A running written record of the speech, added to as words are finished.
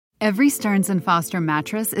Every Stearns & Foster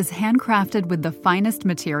mattress is handcrafted with the finest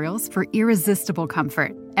materials for irresistible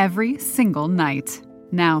comfort every single night.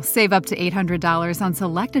 Now, save up to $800 on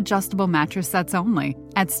select adjustable mattress sets only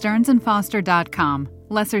at stearnsandfoster.com.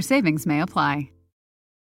 Lesser savings may apply.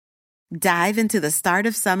 Dive into the start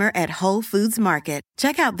of summer at Whole Foods Market.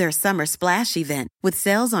 Check out their Summer Splash event with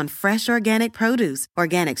sales on fresh organic produce,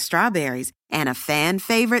 organic strawberries, and a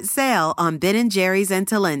fan-favorite sale on Ben & Jerry's and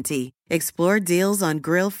Talenti. Explore deals on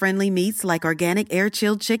grill-friendly meats like organic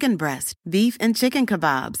air-chilled chicken breast, beef and chicken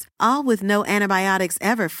kebabs, all with no antibiotics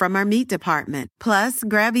ever from our meat department. Plus,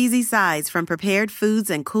 grab easy sides from prepared foods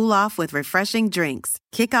and cool off with refreshing drinks.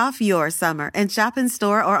 Kick off your summer and shop in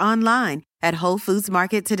store or online at Whole Foods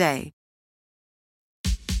Market today.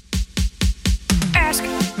 Ask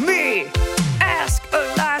me, ask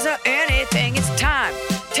Eliza anything. It's time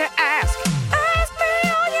to ask. Ask me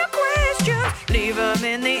all your questions. Leave them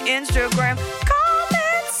in the Instagram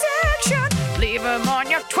comment section. Leave them on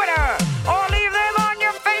your Twitter or leave them on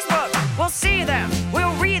your Facebook. We'll see them,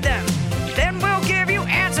 we'll read them, then we'll give you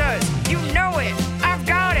answers. You know it, I've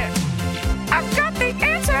got it. I've got the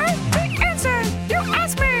answer. You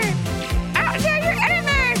ask me, I'll tell you anything.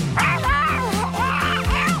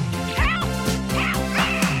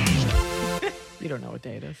 You don't know what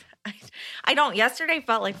day it is. I don't. Yesterday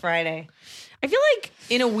felt like Friday. I feel like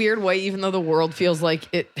in a weird way, even though the world feels like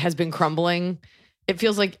it has been crumbling, it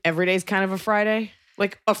feels like every day is kind of a Friday.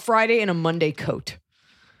 Like a Friday in a Monday coat.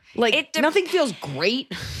 Like nothing feels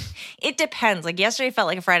great. It depends. Like yesterday felt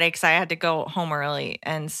like a Friday because I had to go home early.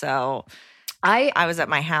 And so I was at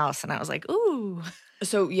my house and I was like, ooh.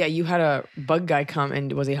 So yeah, you had a bug guy come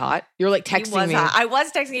and was he hot? You were like texting me. Hot. I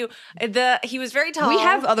was texting you. He was very tall. We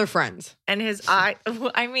have other friends. And his eye,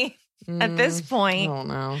 I mean, at this point. Oh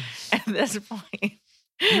no. At this point.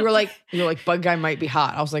 You're like, bug guy might be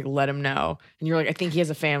hot. I was like, let him know. And you're like, I think he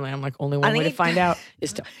has a family. I'm like, only one way to find out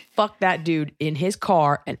is to fuck that dude in his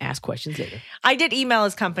car and ask questions later. I did email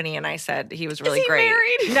his company and I said he was really is he great.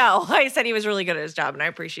 Married? No, I said he was really good at his job and I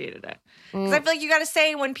appreciated it. Because I feel like you got to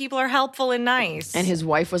say when people are helpful and nice. And his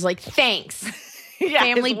wife was like, thanks. Yeah,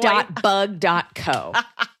 Family.bug.co.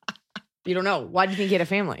 You don't know. Why do you think he had a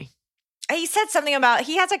family? He said something about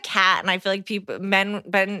he has a cat, and I feel like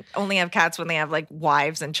men only have cats when they have like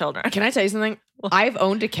wives and children. Can I tell you something? I've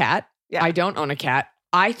owned a cat. Yeah. I don't own a cat.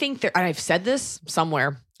 I think and I've said this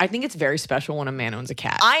somewhere. I think it's very special when a man owns a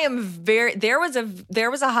cat. There was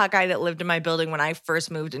a hot guy that lived in my building when I first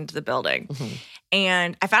moved into the building. Mm-hmm.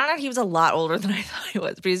 And I found out he was a lot older than I thought he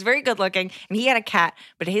was, but he was very good looking and he had a cat,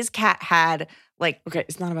 but his cat had okay,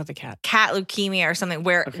 it's not about the cat. Cat leukemia or something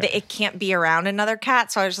where it can't be around another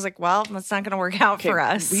cat. So I was just like, well, that's not going to work out for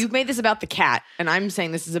us. You've made this about the cat, and I'm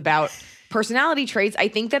saying this is about personality traits. I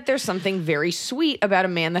think that there's something very sweet about a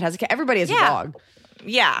man that has a cat. Everybody has a dog.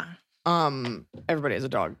 Yeah. Everybody has a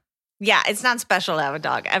dog. Yeah, it's not special to have a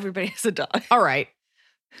dog. Everybody has a dog. All right.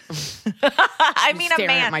 I mean, a Staring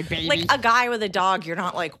man, at my baby. like a guy with a dog, you're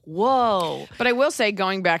not like, whoa. But I will say,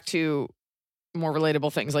 going back to more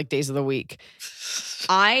relatable things like days of the week,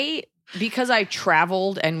 because I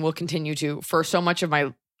traveled and will continue to for so much of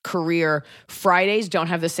my career, Fridays don't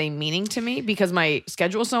have the same meaning to me because my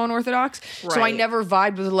schedule is so unorthodox. Right. So I never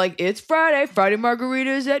vibed with like, it's Friday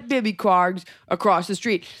margaritas at Bibby Carg's across the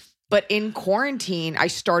street. But in quarantine, I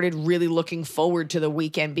started really looking forward to the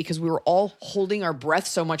weekend because we were all holding our breath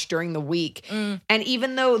so much during the week. And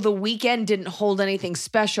even though the weekend didn't hold anything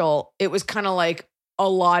special, it was kind of like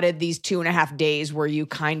allotted these 2.5 days where you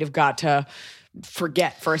kind of got to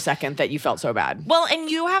forget for a second that you felt so bad. Well, and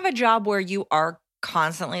you have a job where you are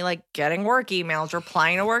constantly like getting work emails,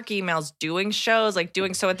 replying to work emails, doing shows, like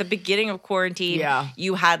doing so at the beginning of quarantine,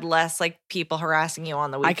 you had less like people harassing you on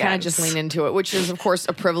the weekends. I kind of just leaned into it, which is of course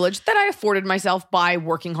a privilege that I afforded myself by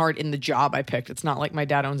working hard in the job I picked. It's not like my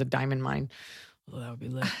dad owns a diamond mine. Well, that would be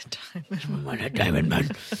lit. Diamond mine.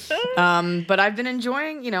 But I've been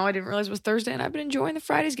enjoying, I didn't realize it was Thursday, and I've been enjoying the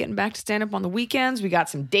Fridays, getting back to stand up on the weekends. We got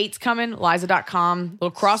some dates coming, Liza.com,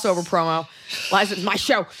 little crossover promo. Liza, my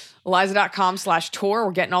show. Liza.com/tour.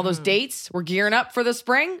 We're getting all those dates. We're gearing up for the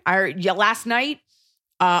spring. Last night,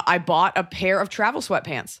 I bought a pair of travel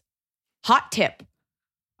sweatpants. Hot tip.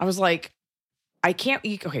 I was like, okay,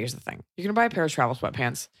 here's the thing. You're going to buy a pair of travel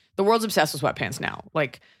sweatpants. The world's obsessed with sweatpants now.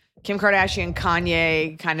 Like, Kim Kardashian,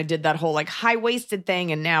 Kanye kind of did that whole like high-waisted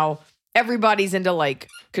thing, and now everybody's into like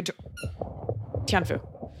couture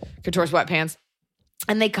sweatpants.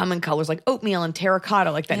 And they come in colors like oatmeal and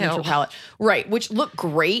terracotta, like that neutral palette. Right, which look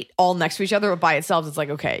great all next to each other, but by itself, it's like,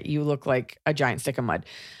 okay, you look like a giant stick of mud.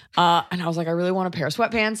 And I was like, I really want a pair of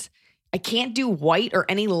sweatpants. I can't do white or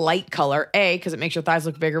any light color, A, because it makes your thighs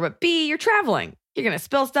look bigger, but B, you're traveling. You're going to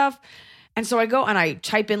spill stuff. And so I go and I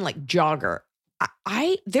type in like jogger.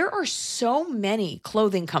 There are so many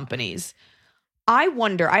clothing companies. I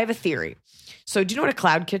wonder, I have a theory. So do you know what a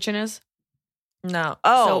cloud kitchen is? No.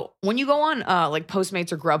 Oh. So when you go on like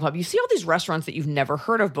Postmates or Grubhub, you see all these restaurants that you've never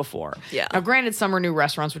heard of before. Yeah. Now, granted, some are new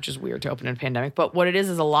restaurants, which is weird to open in a pandemic. But what it is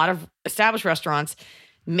a lot of established restaurants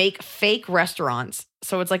make fake restaurants.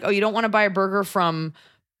 So it's like, oh, you don't want to buy a burger from,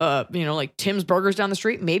 like Tim's Burgers down the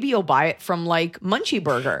street. Maybe you'll buy it from like Munchie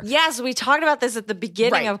Burger. Yes, we talked about this at the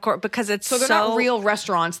beginning, of course, because it's so they're not real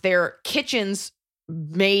restaurants. They're kitchens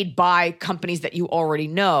made by companies that you already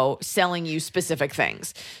know selling you specific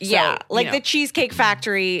things. Yeah, so, like the Cheesecake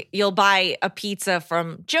Factory, you'll buy a pizza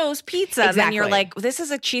from Joe's Pizza. And then you're like, this is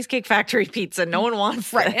a Cheesecake Factory pizza. No one wants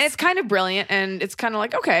this. Right. And it's kind of brilliant. And it's kind of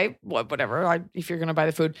like, okay, whatever. If you're going to buy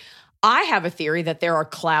the food. I have a theory that there are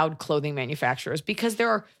cloud clothing manufacturers because there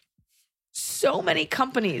are so many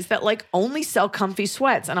companies that like only sell comfy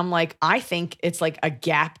sweats. And I'm like, I think it's like a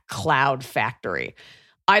Gap cloud factory.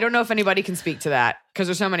 I don't know if anybody can speak to that because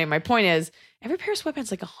there's so many. My point is every pair of sweatpants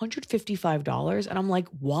is like $155. And I'm like,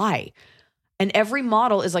 why? And every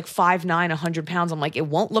model is like 5'9", 100 pounds. I'm like, it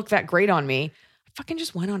won't look that great on me. I fucking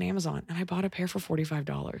just went on Amazon and I bought a pair for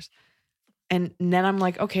 $45. And then I'm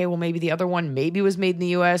like, okay, well, maybe the other one maybe was made in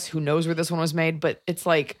the US. Who knows where this one was made? But it's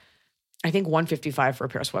like, I think $155 for a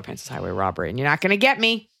pair of sweatpants is highway robbery. And you're not going to get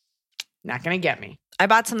me. Not going to get me. I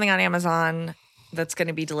bought something on Amazon that's going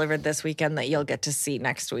to be delivered this weekend that you'll get to see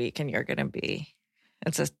next week. And you're going to be,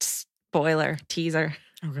 it's a spoiler teaser.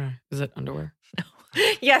 Okay. Is it underwear? No.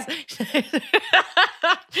 Yes.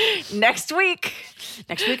 Next week.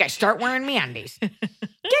 Next week I start wearing MeUndies. Kick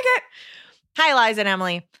it. Hi, Liza and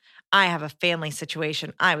Emily. I have a family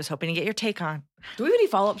situation I was hoping to get your take on. Do we have any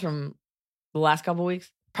follow-ups from the last couple of weeks?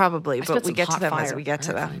 Probably, but we get to them as we get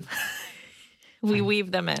to them. We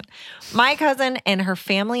weave them in. My cousin and her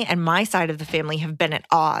family and my side of the family have been at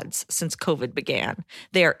odds since COVID began.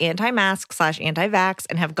 They are anti-mask / anti-vax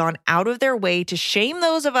and have gone out of their way to shame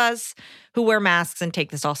those of us who wear masks and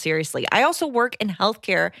take this all seriously. I also work in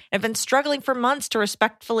healthcare and have been struggling for months to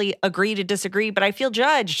respectfully agree to disagree, but I feel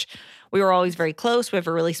judged. We were always very close. We have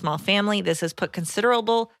a really small family. This has put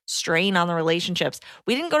considerable strain on the relationships.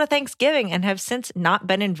 We didn't go to Thanksgiving and have since not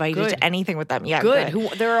been invited to anything with them. Yeah, good.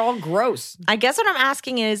 They're all gross. I guess what I'm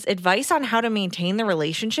asking is advice on how to maintain the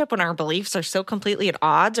relationship when our beliefs are so completely at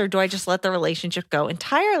odds, or do I just let the relationship go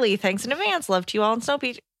entirely? Thanks in advance. Love to you all in Snow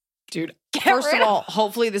Beach. Dude, first of all,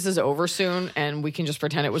 hopefully this is over soon and we can just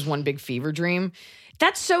pretend it was one big fever dream.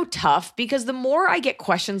 That's so tough because the more I get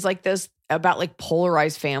questions like this about like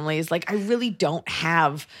polarized families, like I really don't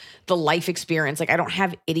have the life experience. Like I don't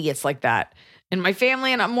have idiots like that in my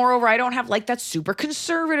family. And moreover, I don't have like that super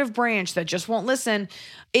conservative branch that just won't listen.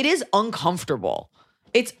 It is uncomfortable.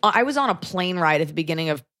 I was on a plane ride at the beginning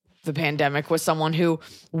of the pandemic with someone who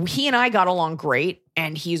he and I got along great.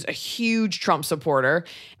 And he's a huge Trump supporter.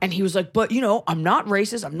 And he was like, but I'm not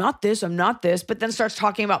racist. I'm not this. But then starts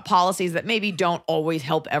talking about policies that maybe don't always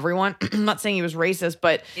help everyone. I'm not saying he was racist,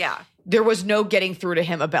 but yeah, there was no getting through to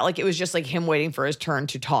him about it was just like him waiting for his turn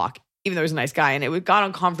to talk, even though he was a nice guy. And it got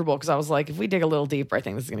uncomfortable because I was like, if we dig a little deeper, I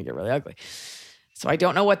think this is going to get really ugly. So I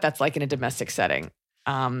don't know what that's like in a domestic setting.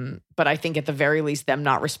 But I think at the very least, them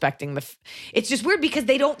not respecting it's just weird because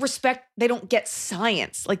they don't get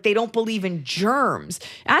science. Like they don't believe in germs.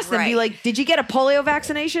 Ask them, be like, did you get a polio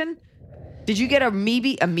vaccination? Did you get a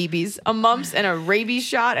mumps and a rabies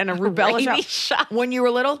shot and a rubella shot when you were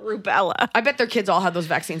little? Rubella. I bet their kids all had those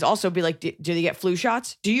vaccines. Also be like, do they get flu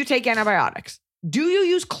shots? Do you take antibiotics? Do you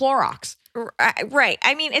use Clorox? Right.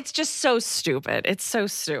 I mean, it's just so stupid. It's so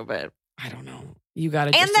stupid. I don't know. You got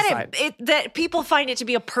to just decide. And that people find it to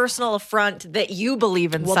be a personal affront that you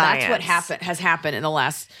believe in science. Well, that's what has happened in the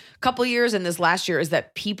last couple of years and this last year is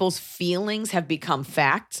that people's feelings have become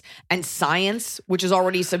facts and science, which is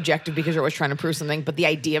already subjective because you're always trying to prove something, but the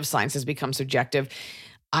idea of science has become subjective.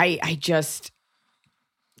 I just,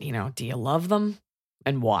 do you love them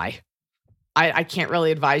and why? I can't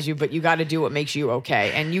really advise you, but you got to do what makes you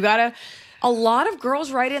okay. And you got to... A lot of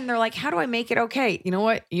girls write in, they're like, how do I make it okay? You know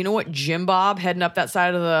what Jim Bob heading up that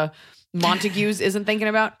side of the Montagues isn't thinking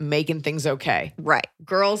about? Making things okay. Right.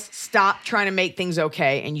 Girls, stop trying to make things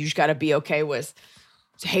okay. And you just got to be okay with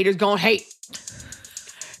haters going to hate.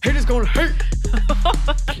 Haters going to hate.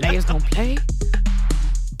 Players going to play.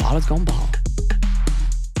 Ballers going to ball.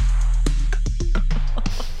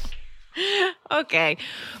 Okay.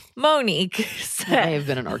 Monique said, That may have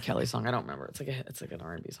been an R. Kelly song. I don't remember. It's like an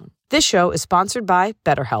R&B song. This show is sponsored by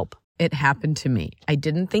BetterHelp. It happened to me. I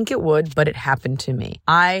didn't think it would, but it happened to me.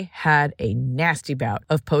 I had a nasty bout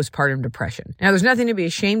of postpartum depression. Now, there's nothing to be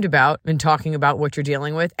ashamed about in talking about what you're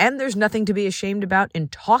dealing with, and there's nothing to be ashamed about in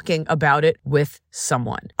talking about it with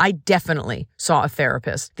someone. I definitely saw a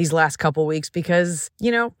therapist these last couple weeks because,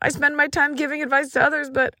 I spend my time giving advice to others,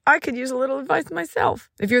 but I could use a little advice myself.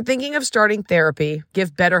 If you're thinking of starting therapy,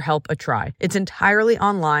 give BetterHelp a try. It's entirely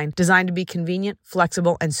online, designed to be convenient,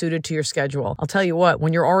 flexible, and suited to your schedule. I'll tell you what,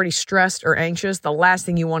 when you're already stressed or anxious, the last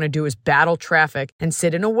thing you want to do is battle traffic and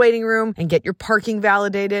sit in a waiting room and get your parking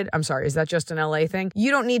validated. I'm sorry, is that just an LA thing? You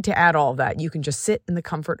don't need to add all of that. You can just sit in the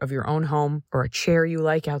comfort of your own home or a chair you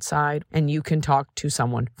like outside, and you can talk to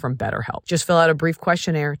someone from BetterHelp. Just fill out a brief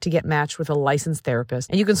questionnaire to get matched with a licensed therapist,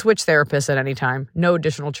 and you can switch therapists at any time. No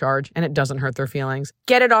additional charge, and it doesn't hurt their feelings.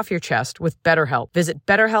 Get it off your chest with BetterHelp. Visit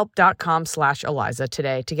BetterHelp.com/Eliza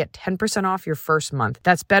today to get 10% off your first month.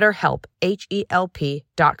 That's BetterHelp,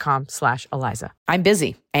 HELP.com/Eliza. I'm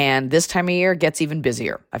busy, and this time of year gets even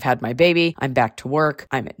busier. I've had my baby, I'm back to work,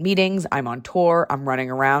 I'm at meetings, I'm on tour, I'm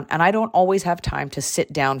running around, and I don't always have time to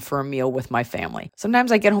sit down for a meal with my family.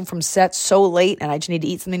 Sometimes I get home from set so late and I just need to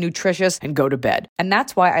eat something nutritious and go to bed. And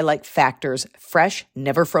that's why I like Factor's fresh,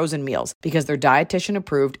 never frozen meals, because they're dietitian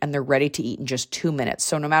approved and they're ready to eat in just 2 minutes.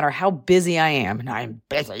 So no matter how busy I am, and I'm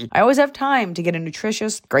busy, I always have time to get a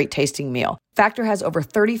nutritious, great tasting meal. Factor has over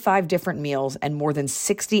 35 different meals and more than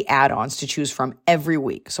 60 add-ons to choose from every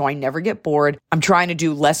week, so I never get bored. I'm trying to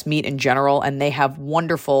do less meat in general, and they have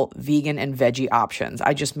wonderful vegan and veggie options.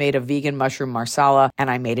 I just made a vegan mushroom marsala,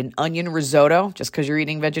 and I made an onion risotto. Just because you're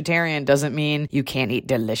eating vegetarian doesn't mean you can't eat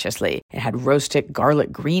deliciously. It had roasted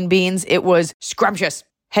garlic green beans. It was scrumptious.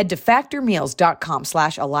 Head to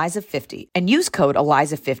factormeals.com/Eliza50 and use code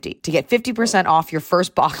Eliza50 to get 50% off your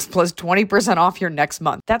first box plus 20% off your next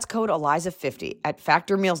month. That's code Eliza50 at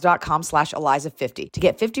factormeals.com/Eliza50 to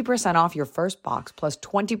get 50% off your first box plus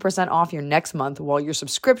 20% off your next month while your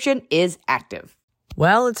subscription is active.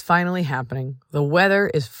 Well, it's finally happening. The weather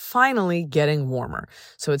is finally getting warmer.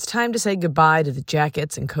 So it's time to say goodbye to the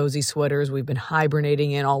jackets and cozy sweaters we've been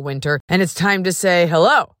hibernating in all winter. And it's time to say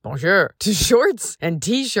hello, bonjour, to shorts and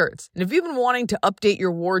t-shirts. And if you've been wanting to update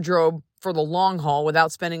your wardrobe for the long haul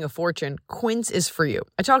without spending a fortune, Quince is for you.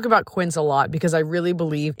 I talk about Quince a lot because I really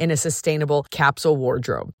believe in a sustainable capsule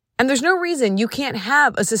wardrobe. And there's no reason you can't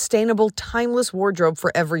have a sustainable, timeless wardrobe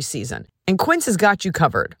for every season. And Quince has got you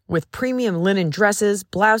covered with premium linen dresses,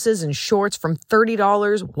 blouses, and shorts from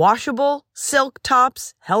 $30, washable, silk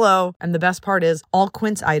tops, hello. And the best part is all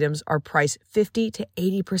Quince items are priced 50 to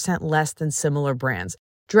 80% less than similar brands.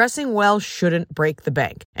 Dressing well shouldn't break the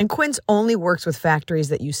bank. And Quince only works with factories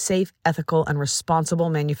that use safe, ethical, and responsible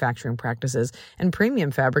manufacturing practices and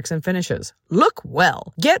premium fabrics and finishes. Look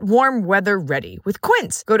well. Get warm weather ready with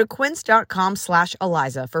Quince. Go to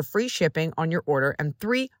quince.com/Eliza for free shipping on your order and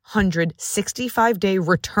 365-day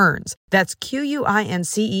returns. That's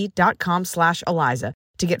QUINCE.com/Eliza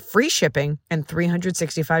to get free shipping and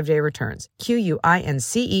 365-day returns.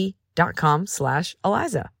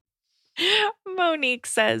 QUINCE.com/Eliza. Monique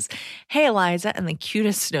says, "Hey, Eliza, and the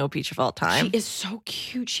cutest snow peach of all time." She is so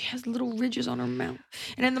cute. She has little ridges on her mouth.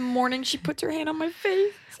 And in the morning, she puts her hand on my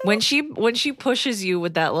face. When she pushes you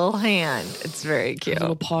with that little hand, it's very cute. A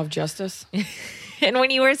little paw of justice. And when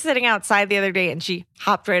you were sitting outside the other day and she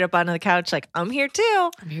hopped right up onto the couch like, I'm here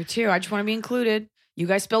too. I'm here too. I just want to be included. You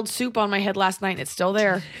guys spilled soup on my head last night and it's still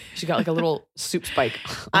there. She got like a little soup spike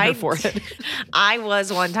on her forehead. I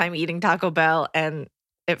was one time eating Taco Bell and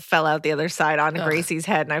it fell out the other side onto Gracie's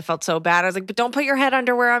head and I felt so bad. I was like, but don't put your head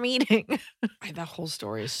under where I'm eating. That whole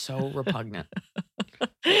story is so repugnant.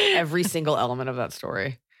 Every single element of that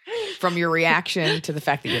story. From your reaction to the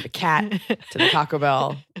fact that you have a cat, to the Taco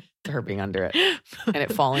Bell, to her being under it, and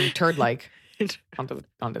it falling turd-like onto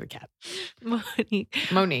the cat.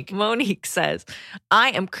 Monique says, I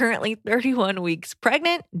am currently 31 weeks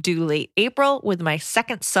pregnant, due late April, with my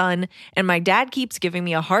second son, and my dad keeps giving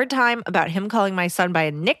me a hard time about him calling my son by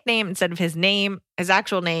a nickname instead of his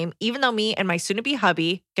actual name, even though me and my soon-to-be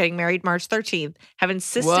hubby, getting married March 13th, have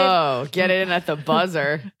insisted... Whoa, get it in at the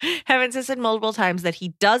buzzer. Have insisted multiple times that he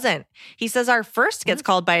doesn't. He says our first gets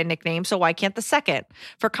called by a nickname, so why can't the second?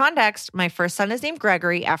 For context, my first son is named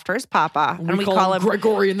Gregory after his papa. And we call him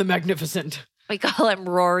Gregorian the Magnificent. We call him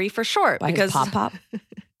Rory for short. By because his pop.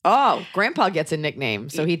 Oh, Grandpa gets a nickname,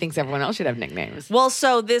 so he thinks everyone else should have nicknames. Well,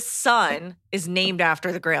 so this son is named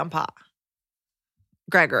after the grandpa.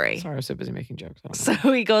 Gregory. Sorry, I was so busy making jokes. So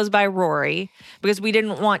he goes by Rory because we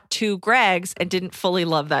didn't want two Gregs and didn't fully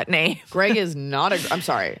love that name. Greg is not I'm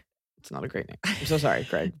sorry. It's not a great name. I'm so sorry,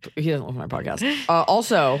 Greg. He doesn't listen to my podcast.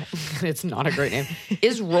 Also, it's not a great name.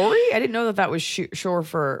 Is Rory? I didn't know that was short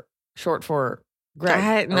for short for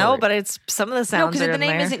Greg? No, but it's some of the no, sounds because are the in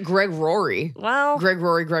name there. isn't Greg Rory. Well, Greg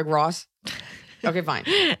Rory, Greg Ross. Okay, fine.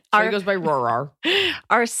 So Our- he goes by Rorar.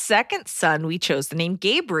 our second son, we chose the name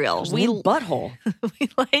Gabriel. We butthole. We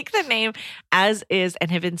like the name as is and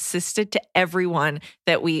have insisted to everyone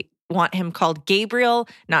that we want him called Gabriel,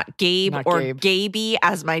 not Gabe Not or Gabe. Gaby,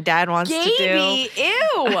 as my dad wants to Gaby,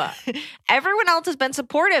 do. Everyone else has been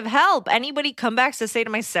supportive. Help. Anybody comebacks to say to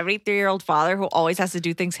my 73-year-old father who always has to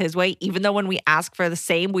do things his way, even though when we ask for the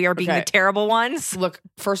same, we are being Okay. the terrible ones. Look,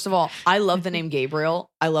 first of all, I love the name Gabriel.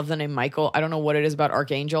 I love the name Michael. I don't know what it is about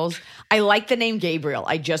archangels. I like the name Gabriel.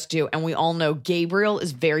 I just do. And we all know Gabriel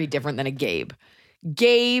is very different than a Gabe.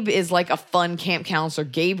 Gabe is like a fun camp counselor.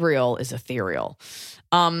 Gabriel is ethereal.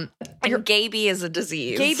 And Gaby is a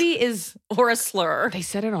disease. Gaby is, or a slur. they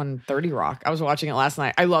said it on 30 Rock. I was watching it last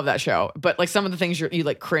night. I love that show. But like some of the things you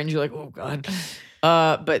like cringe, you're like, oh God.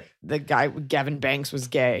 But the guy, Gavin Banks, was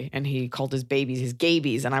gay and he called his babies his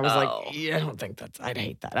Gabies. And I was like, yeah, I don't think I'd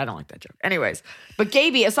hate that. I don't like that joke. Anyways, but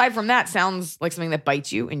Gaby, aside from that, sounds like something that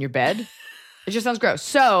bites you in your bed. It just sounds gross.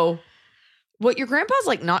 So what your grandpa's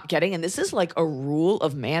like not getting, and this is like a rule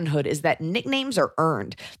of manhood, is that nicknames are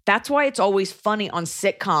earned. That's why it's always funny on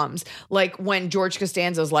sitcoms, like when George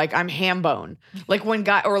Costanza's like, I'm Hambone. Like when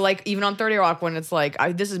or like even on 30 Rock when it's like,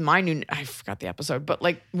 this is my new, I forgot the episode, but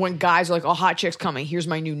like when guys are like, oh, hot chick's coming, here's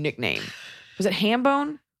my new nickname. Was it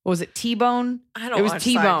Hambone? Or was it T-Bone? I don't It was watch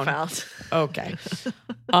T-Bone. Seinfeld. Okay.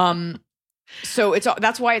 So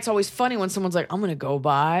that's why it's always funny when someone's like, I'm gonna go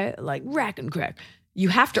by like Rack and Crack. You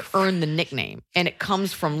have to earn the nickname, and it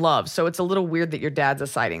comes from love. So it's a little weird that your dad's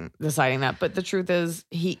deciding that. But the truth is,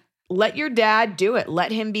 let your dad do it. Let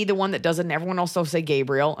him be the one that does it, and everyone else will say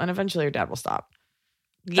Gabriel, and eventually your dad will stop.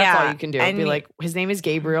 That's all you can do. and Be like, his name is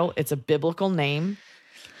Gabriel. It's a biblical name,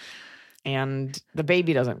 and the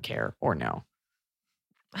baby doesn't care or know.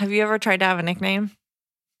 have you ever tried to have a nickname?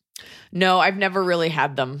 No, I've never really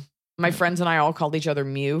had them. My friends and I all called each other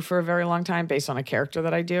Mew for a very long time based on a character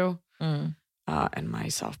that I do. And my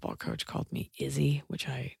softball coach called me Izzy, which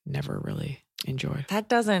I never really enjoyed. That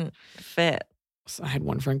doesn't fit. So I had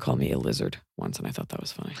one friend call me a lizard once, and I thought that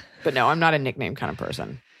was funny. But no, I'm not a nickname kind of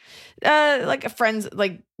person. Like friends,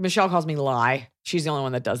 like Michelle calls me Lie. She's the only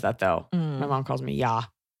one that does that, though. My mom calls me Ya.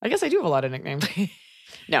 I guess I do have a lot of nicknames.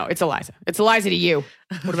 No, it's Eliza. It's Eliza to you.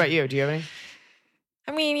 What about you? Do you have any?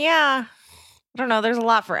 I mean, yeah. I don't know. There's a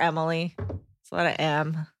lot for Emily. It's a lot of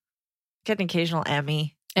M. Get an occasional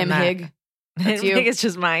Emmy. M-Hig. That's you? M-Hig is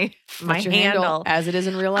just my What's your handle. as it is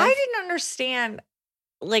in real life? I didn't understand.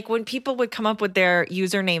 Like when people would come up with their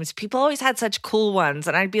usernames, people always had such cool ones.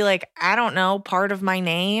 And I'd be like, I don't know, part of my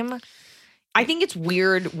name. I think it's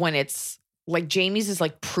weird when it's like Jamie's is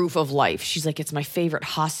like proof of life. She's like, it's my favorite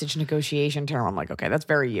hostage negotiation term. I'm like, okay, that's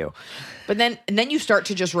very you. But then you start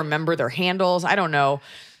to just remember their handles. I don't know.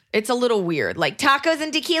 It's a little weird. Like Tacos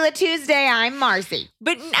and Tequila Tuesday, I'm Marcy.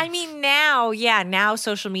 But I mean, now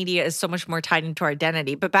social media is so much more tied into our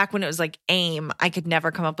identity. But back when it was like AIM, I could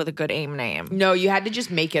never come up with a good AIM name. No, you had to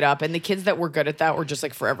just make it up. And the kids that were good at that were just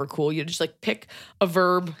like forever cool. You just like pick a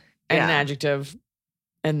verb and an Yeah. adjective.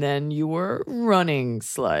 And then you were running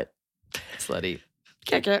slut. Slutty.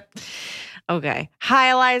 Kick it. Okay.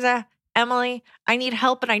 Hi, Eliza. Emily, I need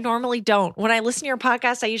help and I normally don't. When I listen to your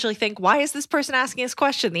podcast, I usually think, why is this person asking this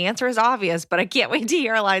question? The answer is obvious, but I can't wait to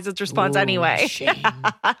hear Eliza's response Ooh, anyway. shame.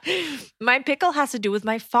 My pickle has to do with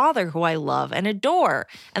my father, who I love and adore.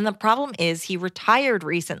 And the problem is he retired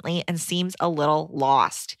recently and seems a little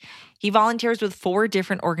lost. He volunteers with 4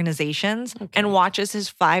 different organizations and watches his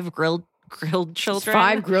 5 grilled children.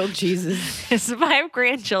 5 grilled cheeses. His 5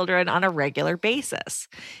 grandchildren on a regular basis.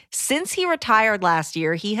 Since he retired last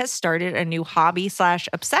year, he has started a new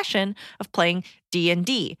hobby/obsession of playing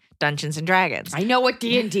D&D, Dungeons and Dragons. I know what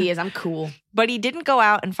D&D is. I'm cool. But he didn't go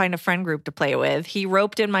out and find a friend group to play with. He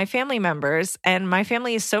roped in my family members, and my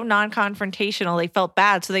family is so non-confrontational, they felt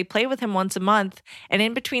bad, so they play with him once a month. And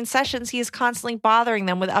in between sessions, he is constantly bothering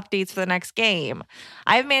them with updates for the next game.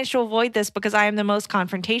 I've managed to avoid this because I am the most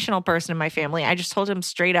confrontational person in my family. I just told him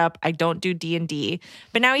straight up, I don't do D&D.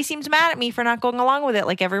 But now he seems mad at me for not going along with it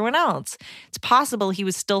like everyone else. It's possible he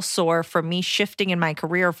was still sore from me shifting in my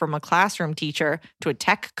career from a classroom teacher to a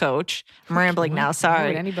tech coach. I'm rambling now, Why sorry.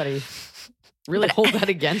 would anybody really hold that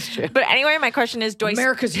against you? But anyway, my question is,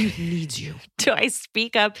 America's youth needs you. do I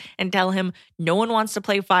speak up and tell him no one wants to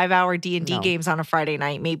play 5-hour D&D No. games on a Friday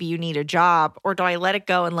night? Maybe you need a job. Or do I let it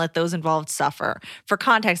go and let those involved suffer? For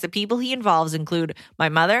context, the people he involves include my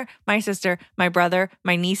mother, my sister, my brother,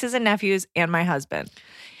 my nieces and nephews, and my husband.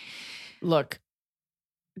 Look,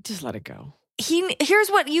 just let it go. here's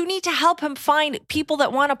what you need to help him find people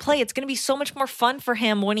that want to play. It's going to be so much more fun for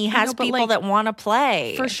him when he has people that want to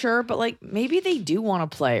play. For sure, but like maybe they do want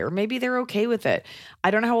to play, or maybe they're okay with it.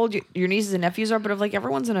 I don't know how old your nieces and nephews are, but if like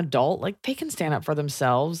everyone's an adult, like they can stand up for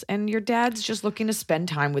themselves, and your dad's just looking to spend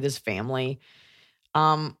time with his family.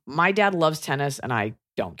 My dad loves tennis and I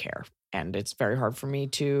don't care. And it's very hard for me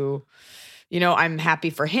to, I'm happy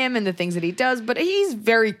for him and the things that he does, but he's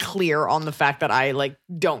very clear on the fact that I like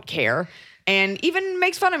don't care, and even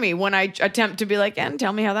makes fun of me when I attempt to be like, and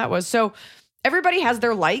tell me how that was. So everybody has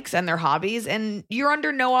their likes and their hobbies, and you're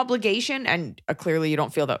under no obligation, and clearly you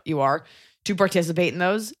don't feel that you are, to participate in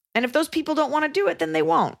those. And if those people don't want to do it, then they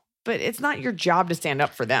won't. But it's not your job to stand up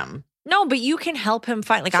for them. No, but you can help him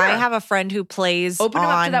find. Like, Sure. I have a friend who plays. Open him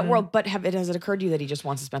up to that world. But has it occurred to you that he just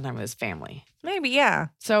wants to spend time with his family? Maybe, yeah.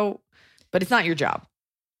 So, but it's not your job.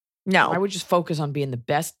 No. I would just focus on being the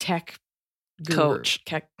best tech Coach.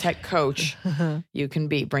 tech coach you can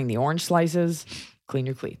be. Bring the orange slices, clean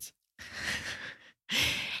your cleats.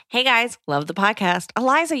 Hey guys, love the podcast.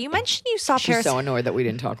 Eliza, you mentioned you saw She's Paris. so annoyed that we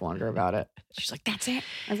didn't talk longer about it. She's like, that's it.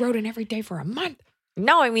 I wrote in every day for a month.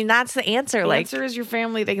 No, I mean, that's the answer. The Like, answer is your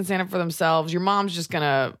family. They can stand up for themselves. Your mom's just going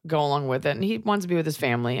to go along with it. And he wants to be with his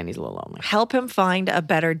family, and he's a little lonely. help him find a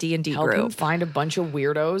better D&D Help him group. find a bunch of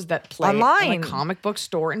weirdos that play Online. in a comic book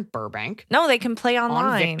store in Burbank No, they can play online.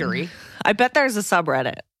 on Victory. I bet there's a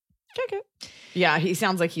subreddit. Yeah, he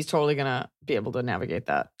sounds like he's totally going to be able to navigate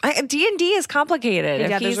that. D&D is complicated.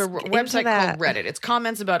 Yeah, If there's a he's into website that. called Reddit. It's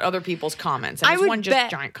comments about other people's comments. And I it's would one just bet-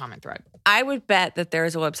 giant comment thread. I would bet that there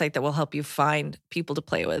is a website that will help you find people to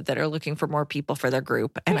play with that are looking for more people for their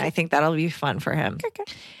group. And I think that'll be fun for him.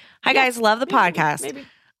 Hi, guys. Love the podcast. Maybe.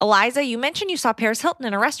 Eliza, you mentioned you saw Paris Hilton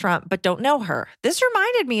in a restaurant, but don't know her. This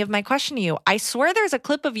reminded me of my question to you. I swear there's a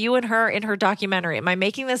clip of you and her in her documentary. Am I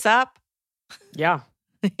making this up? Yeah,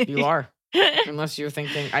 you are. Unless you're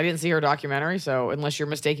thinking, I didn't see her documentary, so unless you're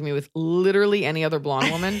mistaking me with literally any other blonde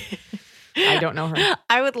woman, I don't know her.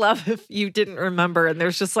 I would love if you didn't remember and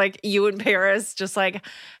there's just like you and Paris just like,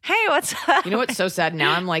 hey, what's up? You know what's so sad?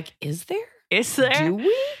 Now I'm like, is there? Is there? Do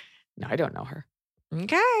we? No, I don't know her.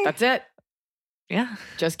 Okay. That's it. Yeah.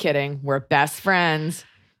 Just kidding. We're best friends.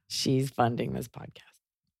 She's funding this podcast.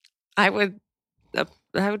 I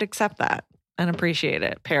would accept that and appreciate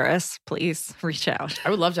it. Paris, please reach out. I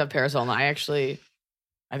would love to have Paris on. I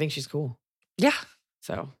think she's cool. Yeah.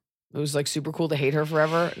 So it was like super cool to hate her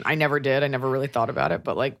forever. I never did. I never really thought about it.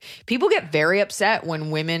 But like people get very upset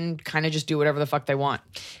when women kind of just do whatever the fuck they want.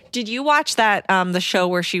 Did you watch that the show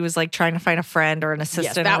where she was like trying to find a friend or an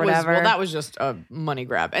assistant or whatever? That was just a money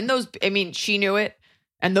grab. And she knew it.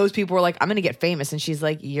 And those people were like, I'm going to get famous. And she's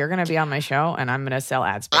like, you're going to be on my show and I'm going to sell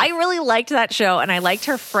ad space. I really liked that show and I liked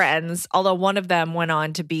her friends, although one of them went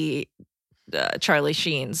on to be Charlie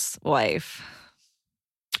Sheen's wife.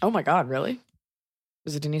 Oh my God, really?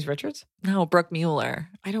 Was it Denise Richards? No, Brooke Mueller.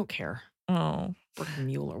 I don't care. Oh. Brooke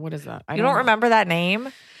Mueller. What is that? You don't know. remember that name?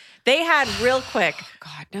 They had real quick.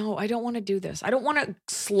 God, no, I don't want to do this. I don't want to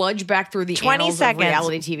sludge back through the 20 annals seconds. of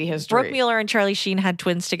reality TV history. Brooke Mueller and Charlie Sheen had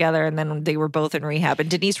twins together and then they were both in rehab. And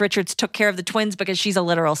Denise Richards took care of the twins because she's a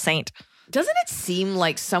literal saint. Doesn't it seem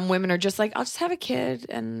like some women are just like, I'll just have a kid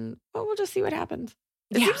and we'll just see what happens?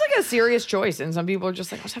 It Yeah. seems like a serious choice. And some people are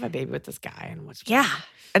just like, I'll just have a baby with this guy. And what's Yeah.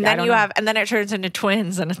 And Yeah, I then don't you know. have, and then it turns into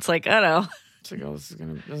twins and it's like, I don't know. It's like, oh, this is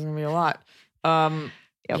gonna be a lot.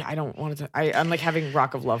 Yep. Yeah, I don't want to. I'm like having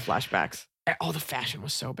Rock of Love flashbacks. Oh, the fashion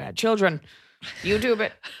was so bad. Children, YouTube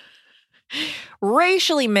it.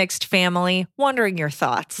 Racially mixed family, wondering your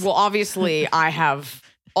thoughts. Well, obviously, I have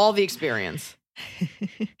all the experience.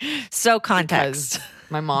 So context. Because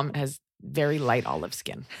my mom has very light olive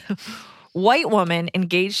skin. White woman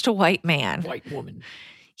engaged to white man. White woman.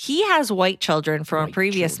 He has white children from a White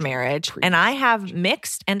previous children. marriage, and I have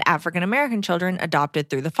mixed and African American children adopted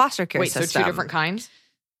through the foster care Wait, system. so two different kinds?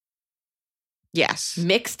 Yes.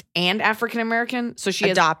 Mixed and African American? So she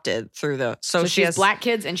has Adopted through the so she has black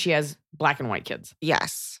kids and she has black and white kids.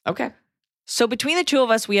 Yes. Okay. So between the two of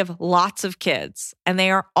us, we have lots of kids, and they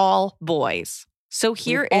are all boys. So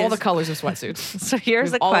here all is the colors of sweatsuits. So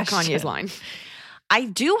here's the all of question. Kanye's line. I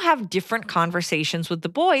do have different conversations with the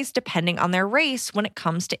boys depending on their race when it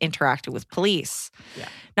comes to interacting with police. Yeah.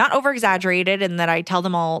 Not over exaggerated in that I tell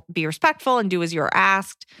them all be respectful and do as you're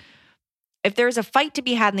asked. If there's a fight to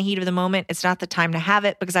be had in the heat of the moment, it's not the time to have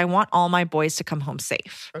it because I want all my boys to come home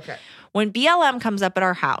safe. Okay. When BLM comes up at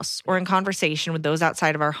our house or in conversation with those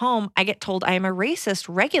outside of our home, I get told I am a racist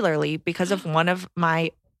regularly because of one of my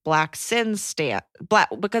black son's stance.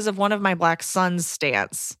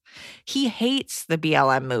 He hates the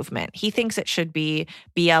BLM movement. He thinks it should be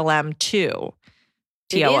BLM 2.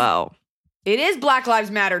 TOO. It is Black Lives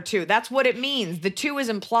Matter too. That's what it means. The two is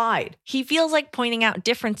implied. He feels like pointing out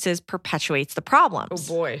differences perpetuates the problems.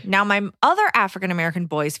 Oh, boy. Now, my other African-American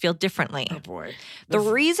boys feel differently. Oh, boy. The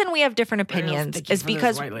reason we have different opinions sticky is for this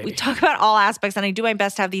because white lady. we talk about all aspects, and I do my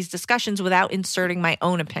best to have these discussions without inserting my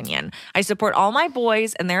own opinion. I support all my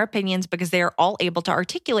boys and their opinions because they are all able to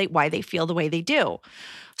articulate why they feel the way they do.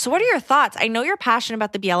 So what are your thoughts? I know you're passionate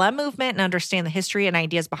about the BLM movement and understand the history and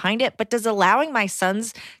ideas behind it, but does allowing my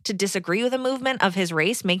sons to disagree with a movement of his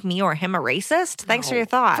race make me or him a racist? Thanks for your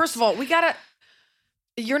thoughts. First of all,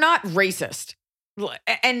 you're not racist.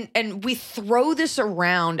 And we throw this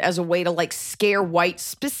around as a way to like scare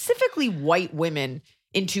specifically white women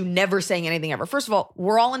into never saying anything ever. First of all,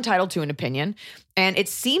 we're all entitled to an opinion. And it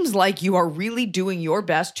seems like you are really doing your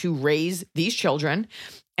best to raise these children.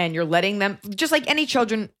 And you're letting them, just like any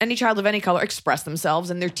child of any color, express themselves,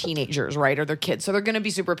 and they're teenagers, right? Or they're kids. So they're going to be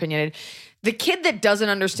super opinionated. The kid that doesn't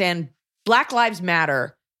understand Black Lives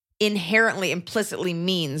Matter inherently, implicitly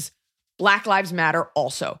means Black Lives Matter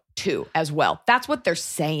also, too, as well. That's what they're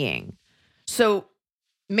saying. So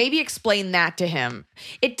maybe explain that to him.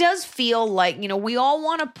 It does feel like, we all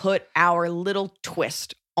want to put our little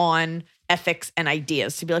twist on ethics and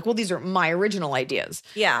ideas to be like, well, these are my original ideas.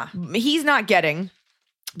 Yeah. He's not getting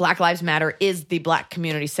Black Lives Matter is the Black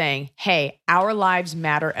community saying, hey, our lives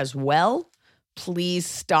matter as well. Please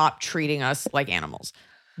stop treating us like animals.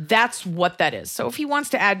 That's what that is. So if he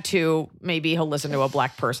wants to add to, maybe he'll listen to a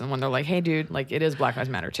Black person when they're like, hey, dude, like it is Black Lives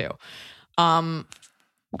Matter too. Who's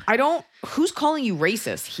calling you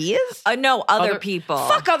racist? He is? No, other people.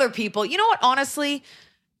 Fuck other people. You know what? Honestly,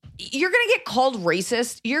 you're going to get called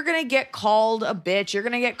racist. You're going to get called a bitch. You're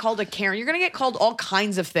going to get called a Karen. You're going to get called all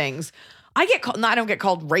kinds of things. I don't get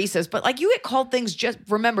called racist, but like you get called things. Just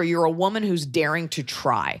remember, you're a woman who's daring to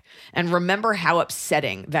try, and remember how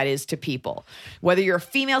upsetting that is to people. Whether you're a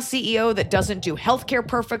female CEO that doesn't do healthcare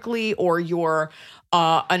perfectly, or you're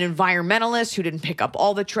an environmentalist who didn't pick up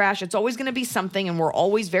all the trash, it's always going to be something, and we're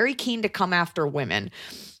always very keen to come after women.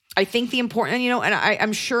 I think the important, and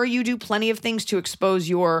I'm sure you do plenty of things to expose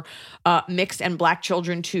your mixed and Black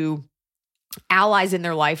children to allies in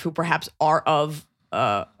their life who perhaps are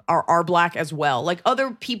Black as well, like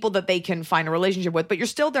other people that they can find a relationship with, but you're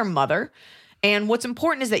still their mother. And what's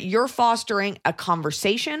important is that you're fostering a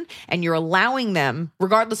conversation and you're allowing them,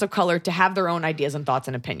 regardless of color, to have their own ideas and thoughts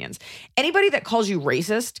and opinions. Anybody that calls you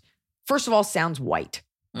racist, first of all, sounds white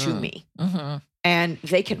to me. Mm-hmm. And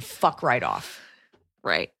they can fuck right off.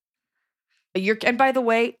 Right. And by the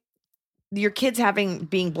way, your kids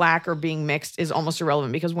being Black or being mixed is almost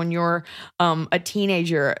irrelevant, because when you're a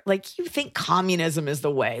teenager, like you think communism is the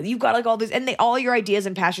way. You've got like all these, and all your ideas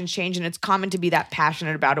and passions change, and it's common to be that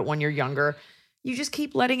passionate about it when you're younger. You just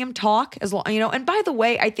keep letting him talk as long, And by the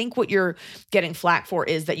way, I think what you're getting flack for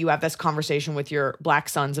is that you have this conversation with your Black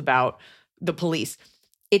sons about the police.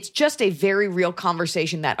 It's just a very real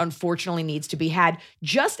conversation that unfortunately needs to be had,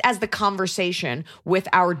 just as the conversation with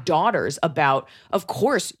our daughters about, of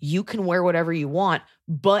course, you can wear whatever you want,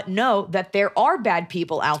 but know that there are bad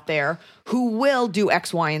people out there who will do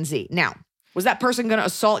X, Y, and Z. Now, was that person going to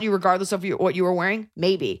assault you regardless of what you were wearing?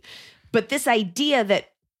 Maybe. But this idea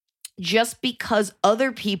that just because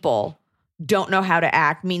other people don't know how to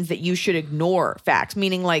act means that you should ignore facts,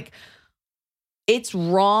 meaning like, it's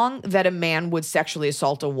wrong that a man would sexually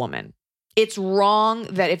assault a woman. It's wrong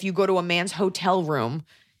that if you go to a man's hotel room,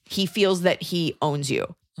 he feels that he owns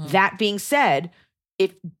you. That being said,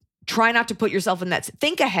 try not to put yourself in that.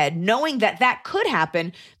 Think ahead, knowing that could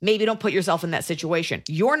happen. Maybe don't put yourself in that situation.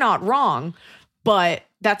 You're not wrong, but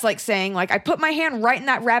that's like saying, like, I put my hand right in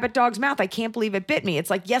that rabbit dog's mouth. I can't believe it bit me. It's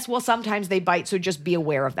like, yes, well, sometimes they bite, so just be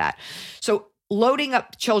aware of that. So loading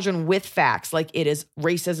up children with facts like it is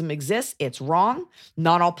racism exists, it's wrong.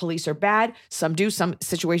 Not all police are bad. Some do. Some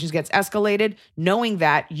situations gets escalated. Knowing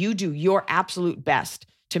that, you do your absolute best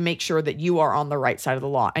to make sure that you are on the right side of the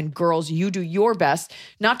law. And girls, you do your best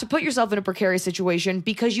not to put yourself in a precarious situation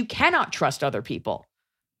because you cannot trust other people.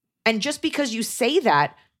 And just because you say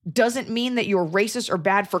that doesn't mean that you're racist or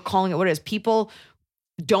bad for calling it what it is. People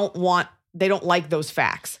don't like those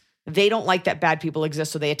facts. They don't like that bad people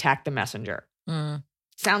exist, so they attack the messenger.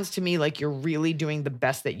 Sounds to me like you're really doing the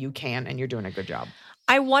best that you can, and you're doing a good job.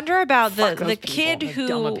 I wonder about the kid who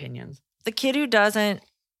dumb opinions. The kid who doesn't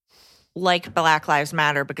like Black Lives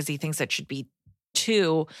Matter because he thinks it should be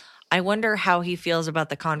too. I wonder how he feels about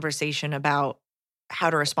the conversation about how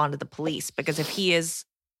to respond to the police, because if he is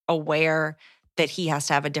aware that he has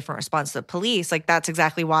to have a different response to the police. Like, that's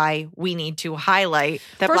exactly why we need to highlight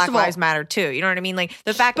that First Black of all- Lives Matter too. You know what I mean? Like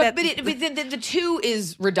the fact that the two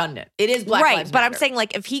is redundant. It is Black right, Lives but Matter. I'm saying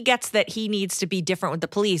like if he gets that he needs to be different with the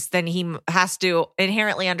police, then he has to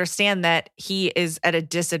inherently understand that he is at a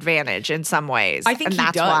disadvantage in some ways. I think and he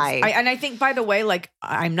that's does. why. And I think, by the way, like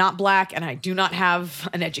I'm not Black and I do not have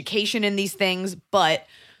an education in these things, but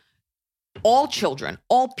all children,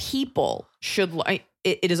 all people should.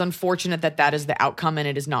 It is unfortunate that that is the outcome and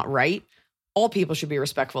it is not right. All people should be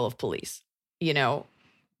respectful of police. You know,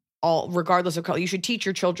 all regardless of color. You should teach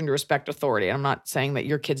your children to respect authority. And I'm not saying that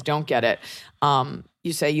your kids don't get it.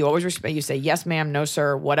 You always respect. You say yes, ma'am, no,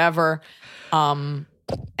 sir, whatever.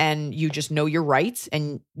 And you just know your rights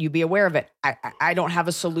and you be aware of it. I don't have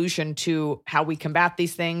a solution to how we combat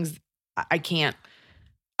these things. I can't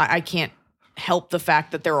help the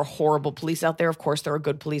fact that there are horrible police out there. Of course, there are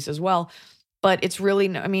good police as well. But it's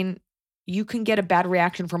really, I mean, you can get a bad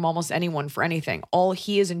reaction from almost anyone for anything. All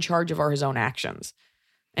he is in charge of are his own actions.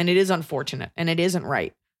 And it is unfortunate and it isn't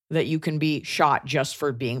right that you can be shot just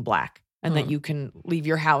for being Black and that you can leave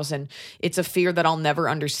your house. And it's a fear that I'll never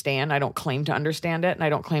understand. I don't claim to understand it and I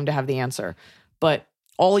don't claim to have the answer. But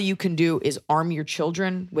all you can do is arm your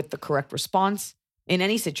children with the correct response in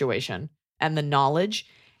any situation and the knowledge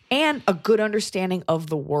and a good understanding of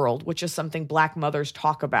the world, which is something Black mothers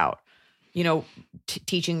talk about. You know,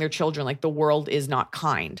 teaching their children like the world is not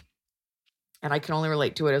kind. And I can only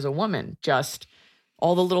relate to it as a woman. Just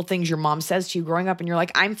all the little things your mom says to you growing up and you're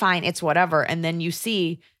like, I'm fine, it's whatever. And then you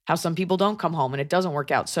see how some people don't come home and it doesn't work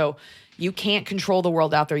out. So you can't control the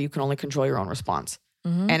world out there. You can only control your own response.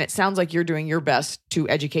 And it sounds like you're doing your best to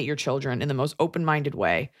educate your children in the most open-minded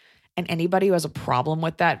way. And anybody who has a problem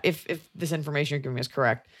with that, if this information you're giving me is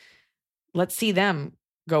correct, let's see them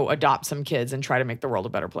go adopt some kids and try to make the world a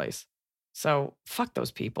better place. So fuck those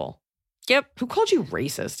people. Yep. Who called you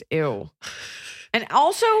racist? Ew. And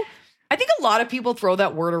also, I think a lot of people throw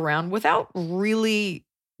that word around without really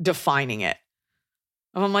defining it.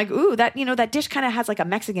 I'm like, ooh, that, you know, that dish kind of has like a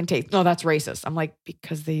Mexican taste. No, that's racist. I'm like,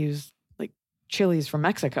 because they use like chilies from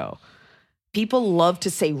Mexico. People love to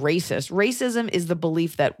say racist. Racism is the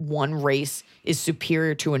belief that one race is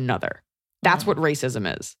superior to another. That's what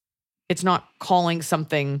racism is. It's not calling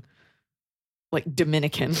something like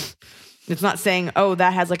Dominican. It's not saying, oh,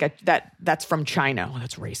 that has like that's from China. Oh,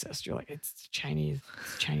 that's racist. You're like, it's Chinese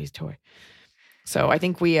toy. So I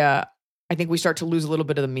think we start to lose a little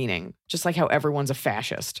bit of the meaning, just like how everyone's a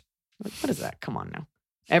fascist. Like, what is that? Come on now.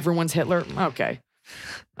 Everyone's Hitler? Okay.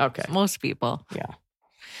 Most people. Yeah.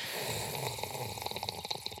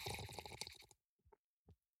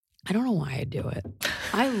 I don't know why I do it.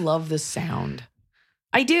 I love the sound.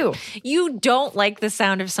 I do. You don't like the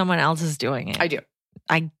sound if someone else is doing it. I do.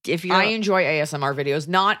 I enjoy ASMR videos,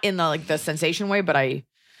 not in the sensation way, but I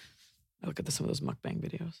look at some of those mukbang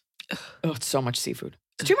videos. Oh, it's so much seafood.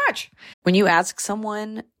 It's too much. When you ask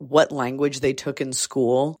someone what language they took in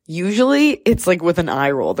school, usually it's like with an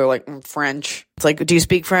eye roll. They're like, French. It's like, do you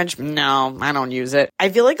speak French? No, I don't use it. I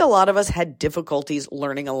feel like a lot of us had difficulties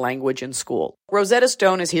learning a language in school. Rosetta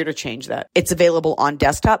Stone is here to change that. It's available on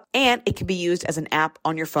desktop and it can be used as an app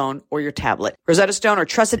on your phone or your tablet. Rosetta Stone are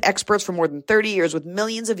trusted experts for more than 30 years with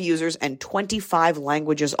millions of users and 25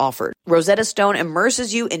 languages offered. Rosetta Stone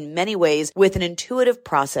immerses you in many ways with an intuitive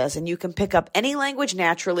process, and you can pick up any language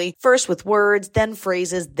naturally, first with words, then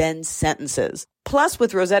phrases, then sentences. Plus,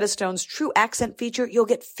 with Rosetta Stone's True Accent feature, you'll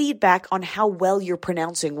get feedback on how well you're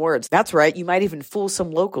pronouncing words. That's right, you might even fool some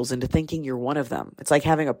locals into thinking you're one of them. It's like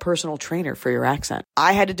having a personal trainer for your accent.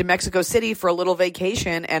 I headed to Mexico City for a little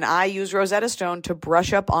vacation, and I used Rosetta Stone to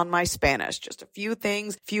brush up on my Spanish. Just a few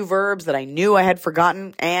things, few verbs that I knew I had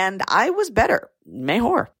forgotten, and I was better.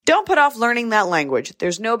 Mejor. Don't put off learning that language.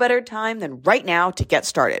 There's no better time than right now to get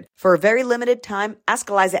started. For a very limited time, Ask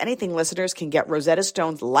Eliza Anything listeners can get Rosetta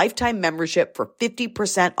Stone's lifetime membership for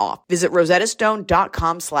 50% off. Visit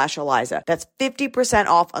rosettastone.com/Eliza. That's 50%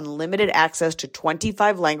 off unlimited access to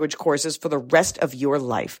 25 language courses for the rest of your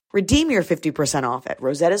life. Redeem your 50% off at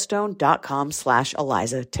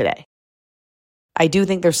rosettastone.com/Eliza today. I do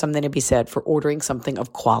think there's something to be said for ordering something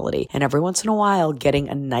of quality and every once in a while getting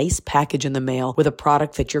a nice package in the mail with a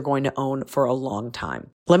product that you're going to own for a long time.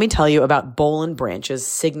 Let me tell you about Boll & Branch's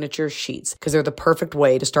signature sheets, because they're the perfect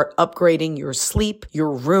way to start upgrading your sleep,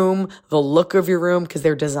 your room, the look of your room, because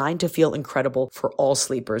they're designed to feel incredible for all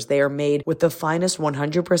sleepers. They are made with the finest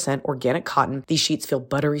 100% organic cotton. These sheets feel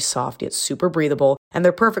buttery soft, yet super breathable, and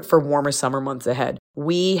they're perfect for warmer summer months ahead.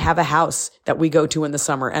 We have a house that we go to in the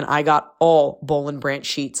summer, and I got all Boll & Branch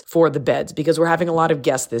sheets for the beds because we're having a lot of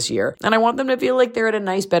guests this year, and I want them to feel like they're at a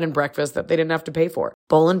nice bed and breakfast that they didn't have to pay for.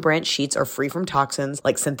 Boll & Branch sheets are free from toxins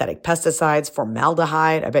like synthetic pesticides,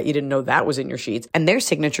 formaldehyde. I bet you didn't know that was in your sheets. And their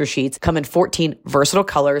signature sheets come in 14 versatile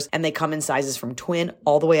colors, and they come in sizes from twin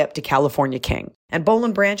all the way up to California King. And Boll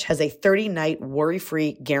 & Branch has a 30-night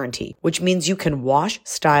worry-free guarantee, which means you can wash,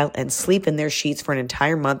 style, and sleep in their sheets for an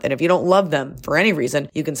entire month. And if you don't love them for any reason,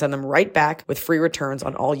 you can send them right back with free returns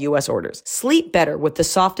on all U.S. orders. Sleep better with the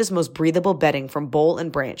softest, most breathable bedding from Boll &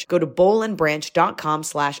 Branch. Go to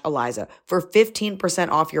bollandbranch.com/Eliza for 15%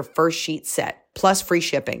 off your first sheet set, plus free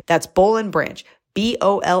shipping. That's Boll & Branch.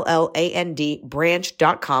 BOLLAND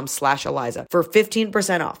branch.com/Eliza for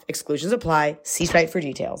 15% off. Exclusions apply. See site for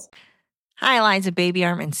details. Hi, Eliza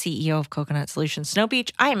Babyarm and CEO of Coconut Solutions Snow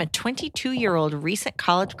Beach. I am a 22-year-old recent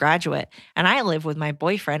college graduate, and I live with my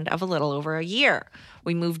boyfriend of a little over a year.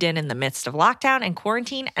 We moved in the midst of lockdown and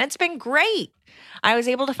quarantine, and it's been great. I was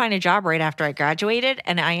able to find a job right after I graduated,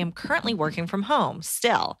 and I am currently working from home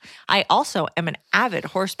still. I also am an avid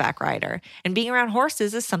horseback rider, and being around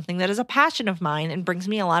horses is something that is a passion of mine and brings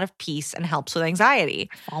me a lot of peace and helps with anxiety.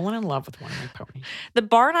 I've fallen in love with one of my ponies. The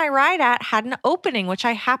barn I ride at had an opening, which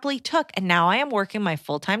I happily took, and now I am working my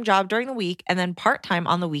full-time job during the week and then part-time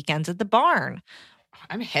on the weekends at the barn.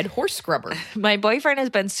 I'm a head horse scrubber. My boyfriend has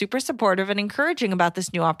been super supportive and encouraging about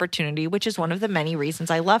this new opportunity, which is one of the many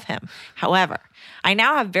reasons I love him. However, I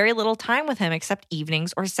now have very little time with him except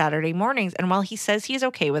evenings or Saturday mornings, and while he says he is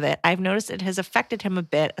okay with it, I've noticed it has affected him a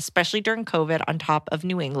bit, especially during COVID on top of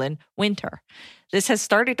New England winter. This has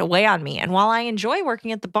started to weigh on me, and while I enjoy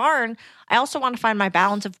working at the barn, I also want to find my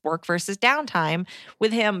balance of work versus downtime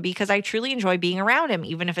with him because I truly enjoy being around him,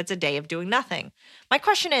 even if it's a day of doing nothing. My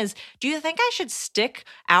question is, do you think I should stick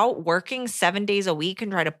out working 7 days a week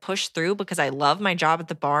and try to push through because I love my job at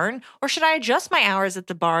the barn? Or should I adjust my hours at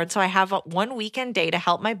the barn so I have one weekend day to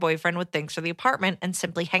help my boyfriend with things for the apartment and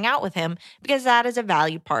simply hang out with him because that is a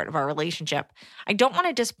valued part of our relationship? I don't want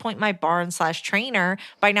to disappoint my barn/trainer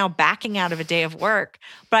by now backing out of a day of work,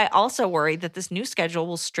 but I also worry that this new schedule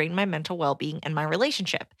will strain my mental well-being and my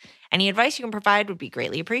relationship. Any advice you can provide would be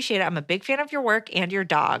greatly appreciated. I'm a big fan of your work and your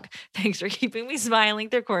dog. Thanks for keeping me smiling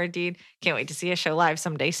through quarantine. Can't wait to see a show live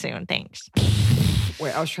someday soon. Thanks.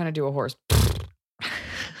 Wait, I was trying to do a horse.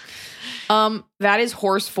 That is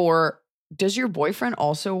horse for, does your boyfriend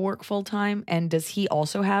also work full time? And does he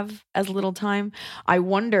also have as little time? I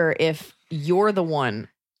wonder if you're the one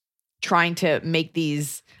trying to make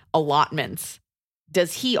these allotments.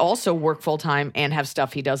 Does he also work full time and have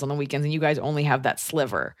stuff he does on the weekends, and you guys only have that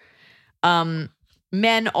sliver?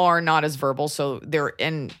 Men are not as verbal, so there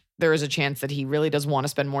is a chance that he really does want to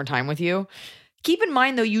spend more time with you. Keep in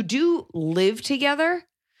mind, though, you do live together,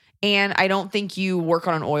 and I don't think you work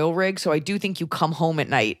on an oil rig, so I do think you come home at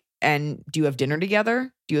night. And do you have dinner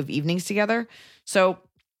together? Do you have evenings together? So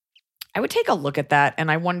I would take a look at that, and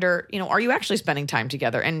I wonder, are you actually spending time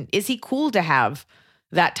together? And is he cool to have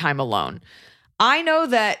that time alone? I know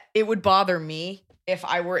that it would bother me if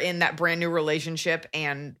I were in that brand new relationship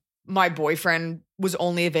and my boyfriend was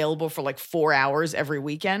only available for like 4 hours every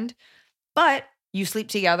weekend. But you sleep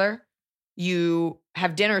together, you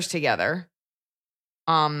have dinners together.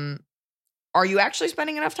 Are you actually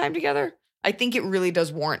spending enough time together? I think it really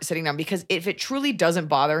does warrant sitting down, because if it truly doesn't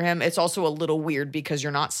bother him, it's also a little weird because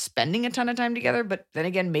you're not spending a ton of time together. But then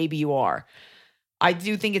again, maybe you are. I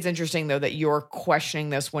do think it's interesting, though, that you're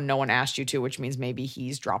questioning this when no one asked you to, which means maybe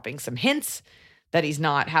he's dropping some hints that he's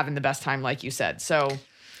not having the best time, like you said. So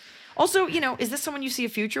also, is this someone you see a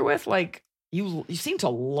future with? Like, you seem to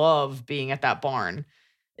love being at that barn.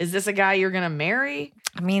 Is this a guy you're going to marry?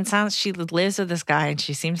 I mean, she lives with this guy and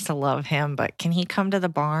she seems to love him, but can he come to the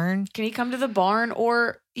barn? Can he come to the barn?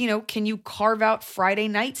 Or, can you carve out Friday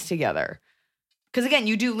nights together? Because again,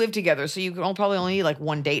 you do live together, so you can probably only need like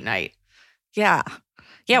one date night. Yeah.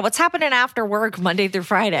 Yeah, what's happening after work Monday through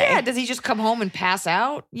Friday? Yeah, does he just come home and pass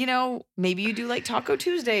out? Maybe you do like Taco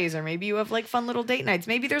Tuesdays, or maybe you have like fun little date nights.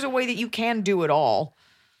 Maybe there's a way that you can do it all.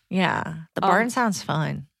 Yeah, the barn sounds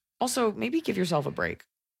fun. Also, maybe give yourself a break.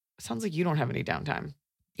 It sounds like you don't have any downtime.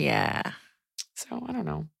 Yeah. So, I don't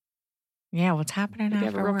know. Yeah, what's happening maybe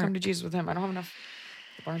after have a real work? come to Jesus with him. I don't have enough.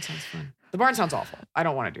 The barn sounds fun. The barn sounds awful. I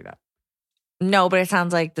don't want to do that. No, but it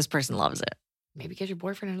sounds like this person loves it. Maybe get your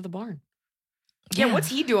boyfriend into the barn. Yeah, what's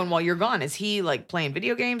he doing while you're gone? Is he like playing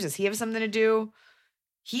video games? Does he have something to do?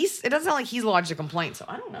 It doesn't sound like he's lodged a complaint, so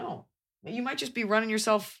I don't know. You might just be running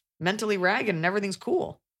yourself mentally ragged and everything's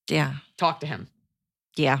cool. Yeah. Talk to him.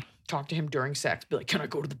 Yeah. Talk to him during sex. Be like, can I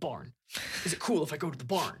go to the barn? Is it cool if I go to the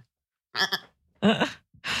barn?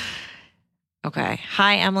 Okay.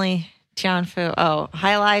 Hi, Emily Tianfu. Oh,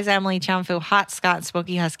 hi, Liza, Emily Tianfu. Hot Scott,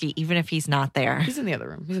 Spooky Husky, even if he's not there. He's in the other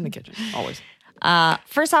room. He's in the kitchen, always.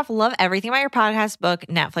 First off, love everything about your podcast, book,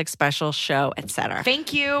 Netflix special, show, etc.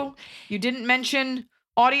 Thank you. You didn't mention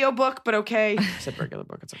audiobook, but okay. I said regular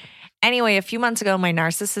book. It's okay. Anyway, a few months ago, my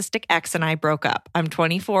narcissistic ex and I broke up. I'm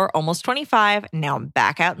 24, almost 25. Now I'm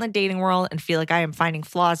back out in the dating world and feel like I am finding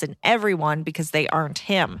flaws in everyone because they aren't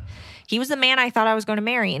him. He was the man I thought I was going to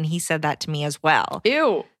marry, and he said that to me as well.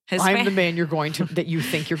 Ew. I'm the man that you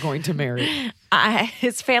think you're going to marry.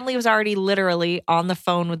 His family was already literally on the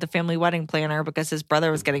phone with the family wedding planner because his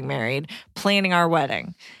brother was getting married, planning our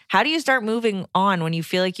wedding. How do you start moving on when you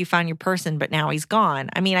feel like you found your person, but now he's gone?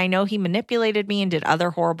 I mean, I know he manipulated me and did other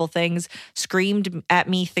horrible things, screamed at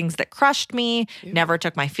me things that crushed me, never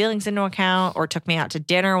took my feelings into account, or took me out to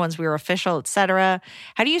dinner once we were official, etc.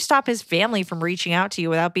 How do you stop his family from reaching out to you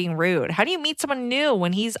without being rude? How do you meet someone new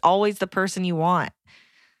when he's always the person you want?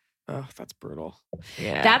 Oh, that's brutal.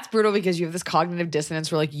 Yeah. That's brutal because you have this cognitive dissonance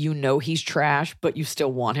where like, you know, he's trash, but you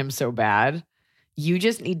still want him so bad. You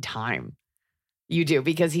just need time. You do,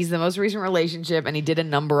 because he's the most recent relationship and he did a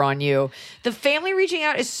number on you. The family reaching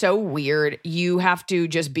out is so weird. You have to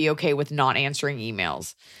just be okay with not answering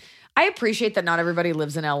emails. I appreciate that not everybody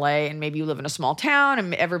lives in LA and maybe you live in a small town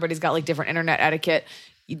and everybody's got like different internet etiquette.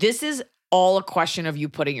 This is all a question of you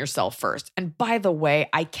putting yourself first. And by the way,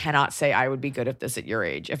 I cannot say I would be good at this at your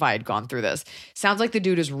age if I had gone through this. Sounds like the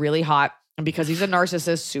dude is really hot, and because he's a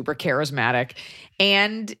narcissist, super charismatic,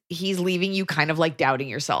 and he's leaving you kind of like doubting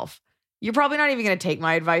yourself. You're probably not even going to take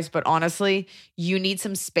my advice, but honestly, you need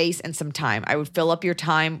some space and some time. I would fill up your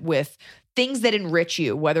time with things that enrich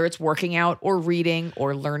you, whether it's working out or reading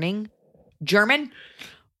or learning German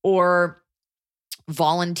or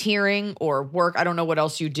volunteering or work. I don't know what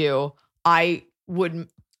else you do. I would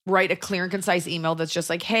write a clear and concise email that's just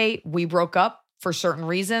like, hey, we broke up for certain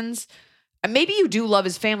reasons. And maybe you do love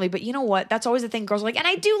his family, but you know what? That's always the thing. Girls are like, and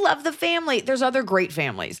I do love the family. There's other great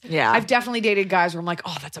families. Yeah. I've definitely dated guys where I'm like,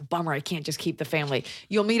 oh, that's a bummer. I can't just keep the family.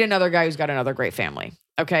 You'll meet another guy who's got another great family.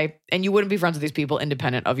 Okay. And you wouldn't be friends with these people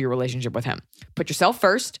independent of your relationship with him. Put yourself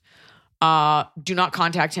first. Do not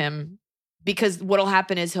contact him. Because what'll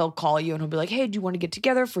happen is he'll call you and he'll be like, hey, do you want to get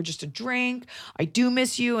together for just a drink? I do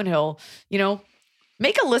miss you. And he'll,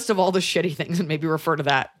 make a list of all the shitty things and maybe refer to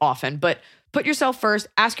that often. But put yourself first.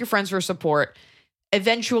 Ask your friends for support.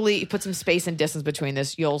 Eventually, put some space and distance between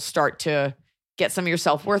this. You'll start to get some of your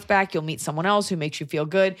self-worth back. You'll meet someone else who makes you feel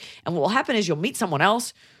good. And what will happen is you'll meet someone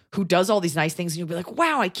else who does all these nice things. And you'll be like,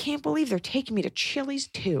 wow, I can't believe they're taking me to Chili's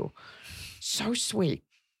too. So sweet.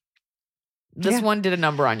 This one did a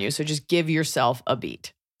number on you, so just give yourself a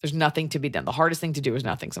beat. There's nothing to be done. The hardest thing to do is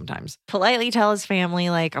nothing sometimes. Politely tell his family,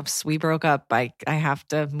 like, we broke up. I have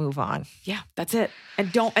to move on. Yeah, that's it.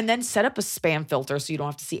 And then set up a spam filter so you don't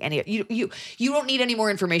have to see any. You don't need any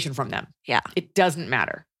more information from them. Yeah, it doesn't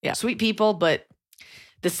matter. Yeah, sweet people, but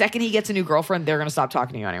the second he gets a new girlfriend, they're gonna stop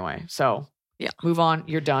talking to you anyway. So yeah, move on.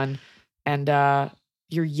 You're done, and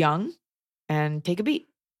you're young, and take a beat,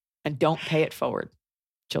 and don't pay it forward.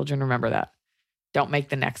 Children, remember that. Don't make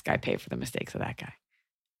the next guy pay for the mistakes of that guy.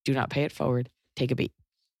 Do not pay it forward. Take a beat.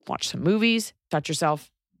 Watch some movies, touch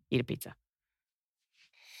yourself, eat a pizza.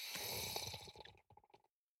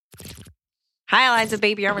 Hi, Eliza,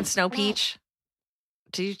 baby arm and Snow Peach.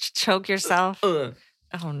 Did you choke yourself? Oh,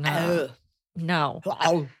 no. No.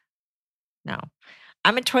 No.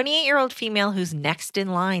 I'm a 28-year-old female who's next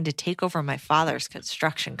in line to take over my father's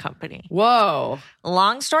construction company. Whoa.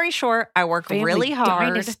 Long story short, I work Family really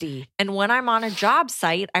hard. dynasty. And when I'm on a job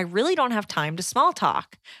site, I really don't have time to small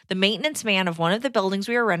talk. The maintenance man of one of the buildings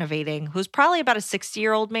we were renovating, who's probably about a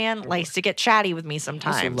 60-year-old man, likes to get chatty with me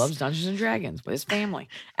sometimes. He also loves Dungeons and Dragons with his family.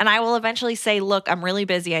 And I will eventually say, look, I'm really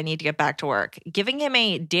busy. I need to get back to work. Giving him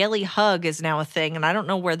a daily hug is now a thing, and I don't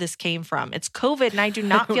know where this came from. It's COVID, and I do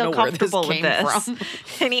not feel comfortable with this.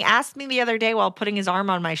 And he asked me the other day while putting his arm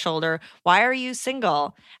on my shoulder, why are you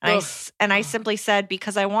single? And I simply said,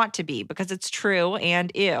 because I want to be, because it's true and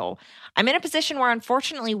ew. I'm in a position where,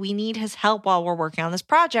 unfortunately, we need his help while we're working on this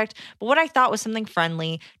project, but what I thought was something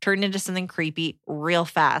friendly turned into something creepy real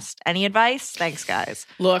fast. Any advice? Thanks, guys.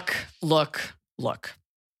 Look.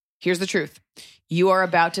 Here's the truth. You are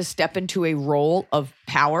about to step into a role of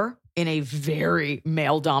power in a very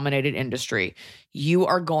male-dominated industry. You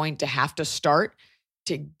are going to have to start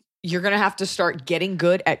to you're going to have to start getting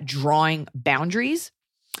good at drawing boundaries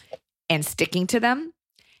and sticking to them.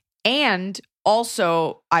 And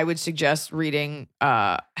also, I would suggest reading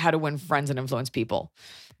How to Win Friends and Influence People,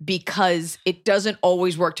 because it doesn't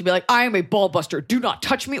always work to be like, I am a ball buster. Do not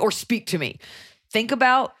touch me or speak to me. Think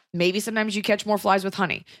about maybe sometimes you catch more flies with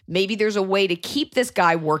honey. Maybe there's a way to keep this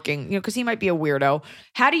guy working, because he might be a weirdo.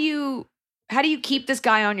 How do you keep this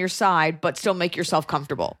guy on your side but still make yourself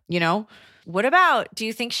comfortable, What about, do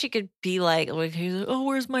you think she could be like, he's like, oh,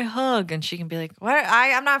 where's my hug? And she can be like, what?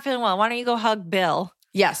 I'm not feeling well. Why don't you go hug Bill?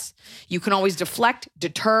 Yes. You can always deflect,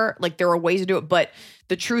 deter. Like, there are ways to do it. But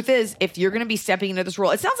the truth is, if you're going to be stepping into this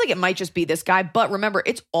role, it sounds like it might just be this guy. But remember,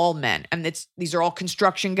 it's all men. And these are all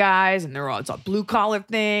construction guys. And it's a blue collar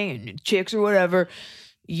thing and chicks or whatever.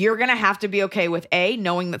 You're going to have to be okay with A,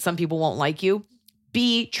 knowing that some people won't like you.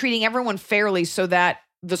 B, treating everyone fairly so that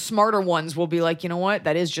the smarter ones will be like, you know what?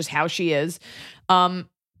 That is just how she is. And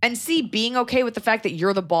C, being okay with the fact that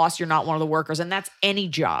you're the boss. You're not one of the workers. And that's any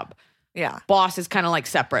job. Yeah. Boss is kind of like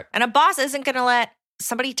separate. And a boss isn't going to let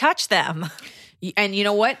somebody touch them. And you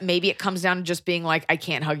know what? Maybe it comes down to just being like, I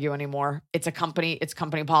can't hug you anymore. It's company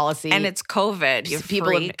policy. And it's COVID. You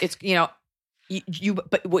freak. It's,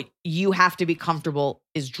 but what you have to be comfortable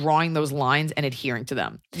is drawing those lines and adhering to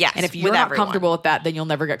them. Yes. And if you're not comfortable with that, then you'll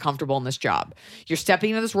never get comfortable in this job. You're stepping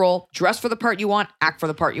into this role, dress for the part you want, act for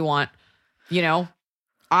the part you want.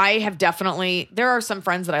 I have there are some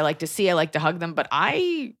friends that I like to see. I like to hug them, but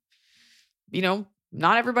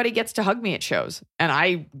not everybody gets to hug me at shows. And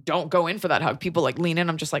I don't go in for that hug. People lean in.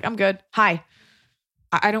 I'm just like, I'm good. Hi.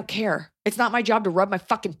 I don't care. It's not my job to rub my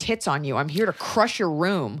fucking tits on you. I'm here to crush your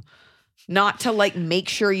room, not to make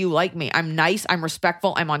sure you like me. I'm nice. I'm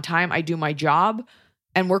respectful. I'm on time. I do my job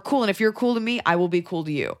and we're cool. And if you're cool to me, I will be cool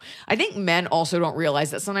to you. I think men also don't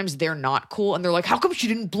realize that sometimes they're not cool and they're like, how come she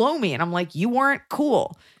didn't blow me? And I'm like, you weren't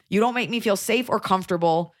cool. You don't make me feel safe or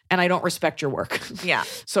comfortable, and I don't respect your work. Yeah.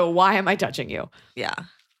 So why am I touching you? Yeah.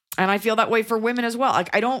 And I feel that way for women as well.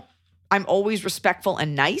 I'm always respectful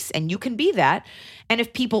and nice, and you can be that. And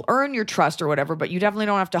if people earn your trust or whatever, but you definitely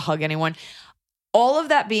don't have to hug anyone. All of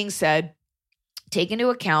that being said, take into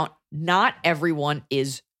account, not everyone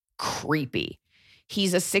is creepy.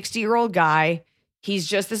 He's a 60-year-old guy.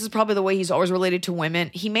 This is probably the way he's always related to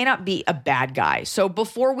women. He may not be a bad guy. So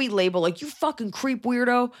before we label you fucking creep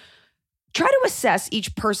weirdo, try to assess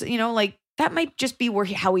each person, that might just be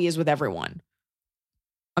how he is with everyone.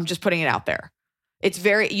 I'm just putting it out there.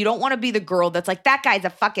 You don't want to be the girl that's like, that guy's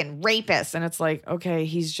a fucking rapist. And it's like, okay,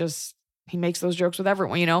 he makes those jokes with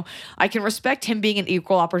everyone, I can respect him being an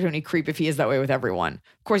equal opportunity creep if he is that way with everyone.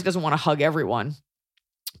 Of course, he doesn't want to hug everyone.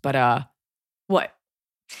 But what?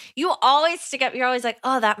 You always stick up. You're always like,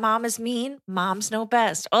 oh, that mom is mean. Moms know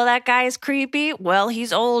best. Oh, that guy is creepy. Well,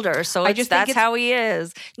 he's older. So that's how he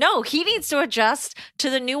is. No, he needs to adjust to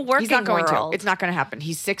the new working world. He's not going to. It's not going to happen.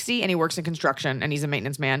 He's 60 and he works in construction and he's a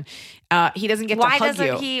maintenance man. He doesn't get to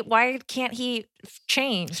hug you. Why can't he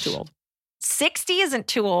change? He's too old. 60 isn't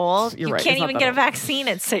too old. You're right. You can't even get a vaccine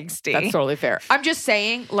at 60. That's totally fair. I'm just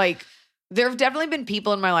saying, there have definitely been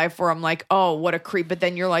people in my life where I'm like, oh, what a creep. But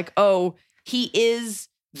then you're like, oh, he is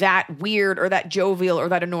that weird or that jovial or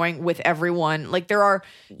that annoying with everyone.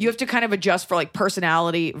 You have to kind of adjust for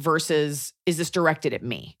personality versus, is this directed at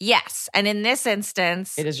me? Yes. And in this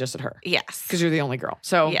instance, it is just at her. Yes. Because you're the only girl.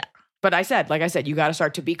 So, yeah. But like I said, you got to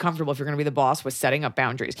start to be comfortable if you're going to be the boss with setting up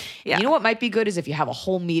boundaries. Yeah. You know what might be good is if you have a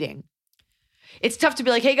whole meeting. It's tough to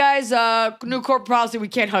be like, hey guys, new corporate policy, we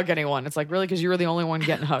can't hug anyone. It's like, really? Because you're the only one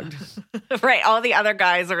getting hugged. Right. All the other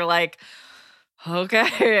guys are like,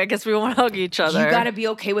 okay, I guess we won't hug each other. You got to be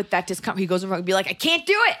okay with that discomfort. He goes over and be like, I can't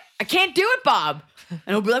do it. I can't do it, Bob. And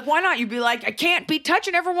he'll be like, why not? You'd be like, I can't be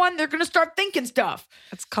touching everyone. They're going to start thinking stuff.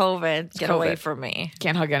 It's COVID. Get away from me.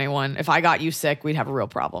 Can't hug anyone. If I got you sick, we'd have a real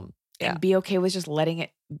problem. Yeah. And be okay with just letting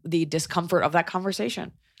the discomfort of that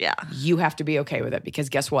conversation. Yeah. You have to be okay with it because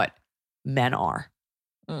guess what? Men are.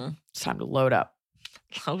 It's time to load up.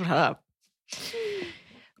 Load up.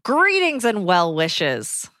 Greetings and well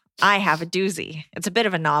wishes. I have a doozy. It's a bit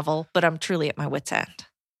of a novel, but I'm truly at my wit's end.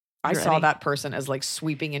 I saw that person as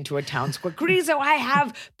sweeping into a town square. Greetings, I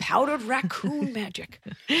have powdered raccoon magic.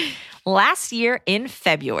 Last year in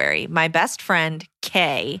February, my best friend,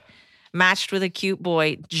 Kay, matched with a cute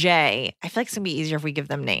boy, Jay. I feel like it's going to be easier if we give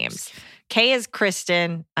them names. Kay is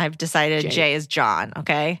Kristen. I've decided Jay is John,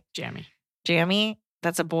 okay? Jamie?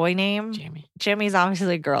 That's a boy name? Jimmy's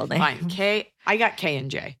obviously a girl name. Fine. Kay. I got Kay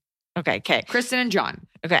and Jay. Okay, Kay. Kristen and John.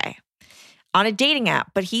 Okay. On a dating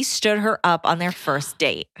app, but he stood her up on their first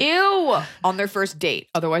date. Ew. On their first date,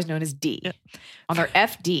 otherwise known as D. On their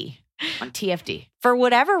FD. on TFD. For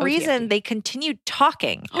whatever OTFD. reason, they continued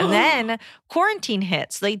talking. And then quarantine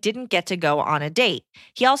hit, so they didn't get to go on a date.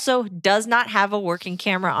 He also does not have a working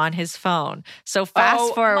camera on his phone. So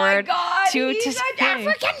fast forward to he's an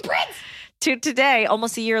African prince. to today,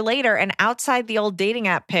 almost a year later, and outside the old dating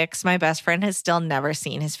app pics, my best friend has still never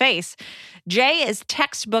seen his face. Jay is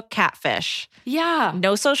textbook catfish. Yeah.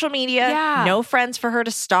 No social media, Yeah. no friends for her to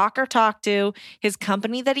stalk or talk to. His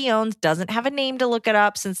company that he owns doesn't have a name to look it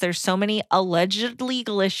up since there's so many alleged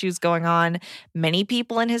legal issues going on. Many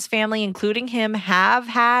people in his family, including him, have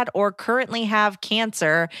had or currently have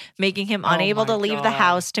cancer, making him unable to leave the God.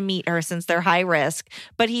 house to meet her since they're high risk.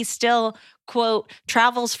 But he still, quote,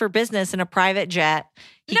 travels for business in a private jet.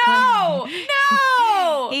 No.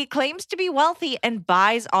 He claims to be wealthy and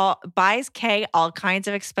buys Kay all kinds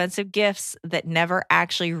of expensive gifts that never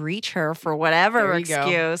actually reach her for whatever There you go.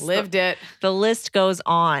 excuse. Lived it. The list goes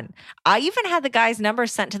on. I even had the guy's number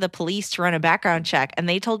sent to the police to run a background check, and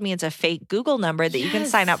they told me it's a fake Google number that you can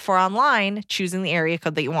sign up for online, choosing the area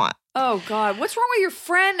code that you want. Oh God, what's wrong with your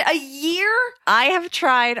friend? A year? I have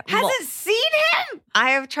tried. Hasn't seen him?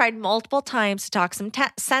 I have tried multiple times to talk some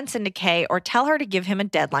sense into Kay or tell her to give him a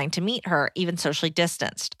deadline to meet her, even socially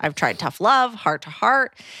distanced. I've tried tough love, heart to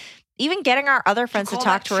heart, even getting our other friends to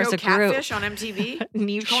talk to her as a group. Catfish on MTV.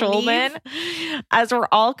 Neve Call Schulman, as we're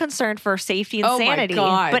all concerned for her safety and Oh my sanity.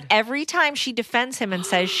 God. But every time she defends him and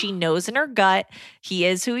says she knows in her gut he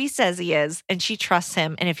is who he says he is, and she trusts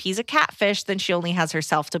him. And if he's a catfish, then she only has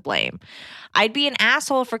herself to blame. I'd be an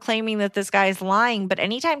asshole for claiming that this guy is lying, but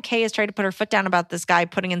anytime Kay has tried to put her foot down about this guy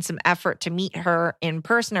putting in some effort to meet her in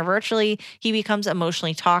person or virtually, he becomes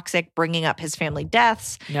emotionally toxic, bringing up his family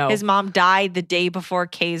deaths. No. His mom died the day before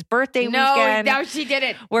Kay's birthday No, weekend, now she did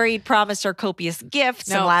it. where he'd promised her copious gifts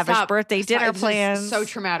and No, lavish stop. birthday Stop. dinner It's just plans. So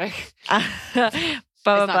traumatic. But It's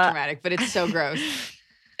not traumatic, but it's so gross.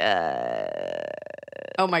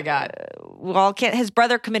 Oh my God. well, his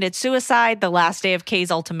brother committed suicide the last day of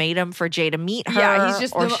Kay's ultimatum for Jay to meet her. Yeah, he's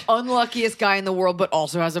just or the unluckiest guy in the world, but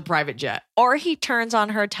also has a private jet. Or he turns on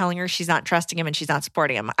her, telling her she's not trusting him and she's not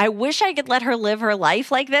supporting him. I wish I could let her live her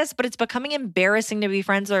life like this, but it's becoming embarrassing to be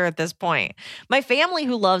friends with her at this point. My family,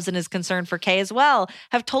 who loves and is concerned for Kay as well,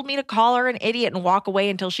 have told me to call her an idiot and walk away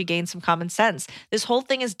until she gains some common sense. This whole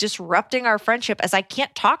thing is disrupting our friendship, as I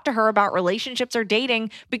can't talk to her about relationships or dating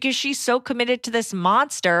because she's so committed to this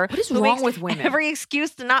monster. What is who wrong makes with women? Every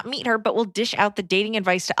excuse to not meet her, but will dish out the dating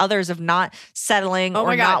advice to others of not settling Oh or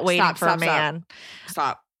my God. not waiting Stop, for stop, a man.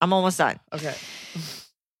 Stop. I'm almost done. Okay.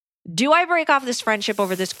 Do I break off this friendship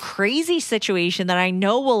over this crazy situation that I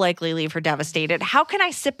know will likely leave her devastated? How can I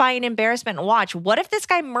sit by in embarrassment and watch? What if this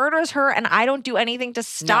guy murders her and I don't do anything to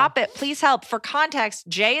stop it? Please help. For context,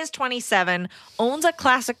 Jay is 27, owns a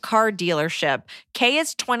classic car dealership. Kay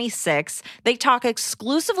is 26. They talk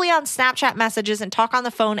exclusively on Snapchat messages and talk on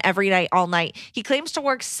the phone every night, all night. He claims to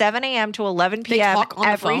work 7 a.m. to 11 p.m. talk on the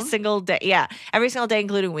every phone? single day. Yeah, every single day,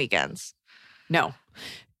 including weekends. No.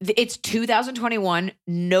 It's 2021.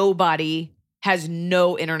 Nobody has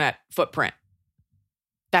no internet footprint.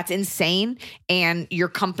 That's insane. And your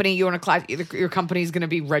company, you own a class, your company is going to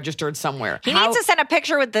be registered somewhere. He needs to send a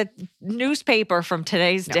picture with the newspaper from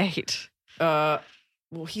today's date. Well,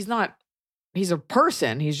 he's not. He's a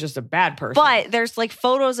person. He's just a bad person. But there's like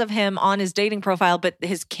photos of him on his dating profile, but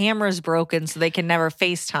his camera's broken, so they can never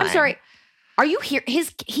FaceTime. I'm sorry. Are you here?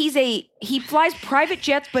 He flies private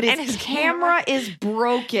jets, but his, And his camera is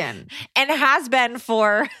broken. And has been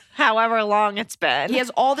for however long it's been. He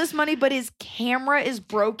has all this money, but his camera is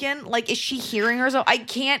broken. Like, is she hearing herself? I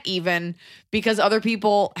can't even, because other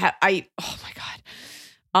people oh my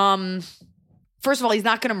God. First of all, he's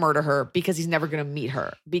not going to murder her because he's never going to meet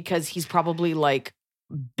her, because he's probably like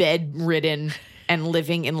bedridden and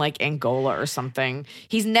living in like Angola or something.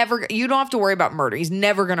 You don't have to worry about murder. He's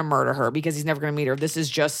never going to murder her because he's never going to meet her. This is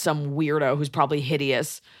just some weirdo who's probably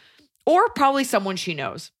hideous, or probably someone she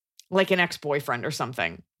knows, like an ex-boyfriend or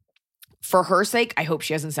something. For her sake, I hope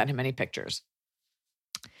she hasn't sent him any pictures.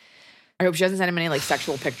 I hope she hasn't sent him any like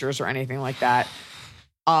sexual pictures or anything like that.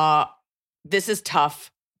 This is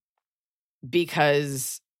tough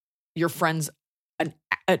because your friend's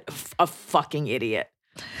a fucking idiot.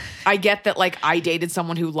 I get that, like, I dated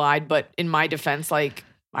someone who lied, but in my defense, like,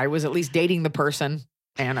 I was at least dating the person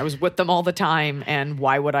and I was with them all the time. And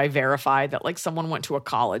why would I verify that, like, someone went to a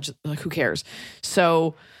college? Like, who cares?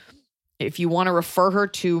 So if you want to refer her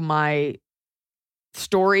to my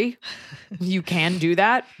story, you can do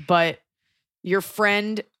that. But your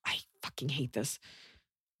friend, I fucking hate this.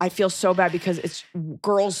 I feel so bad because it's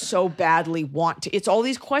girls so badly want to. It's all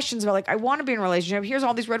these questions about, like, I want to be in a relationship. Here's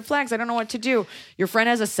all these red flags. I don't know what to do. Your friend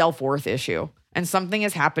has a self-worth issue. and something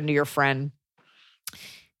has happened to your friend,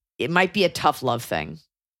 it might be a tough love thing.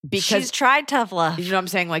 Because She's tried tough love. you know what I'm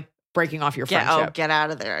saying? Like breaking off your friendship. Get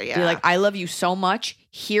out of there. Yeah. Be like, I love you so much.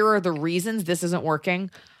 Here are the reasons this isn't working.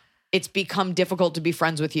 It's become difficult to be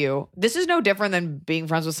friends with you. This is no different than being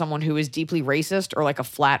friends with someone who is deeply racist or like a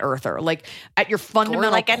flat earther. Like at your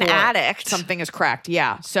fundamental like an core, addict. something is cracked.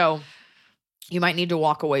 Yeah. So you might need to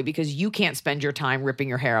walk away because you can't spend your time ripping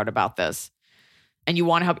your hair out about this. And you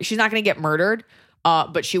want to help. She's not going to get murdered,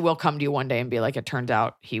 but she will come to you one day and be like, it turned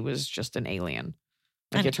out he was just an alien.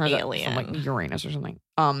 Like it turns out from like Uranus or something.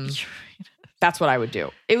 That's what I would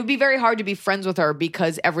do. It would be very hard to be friends with her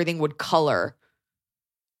because everything would color.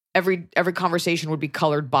 Every conversation would be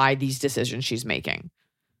colored by these decisions she's making.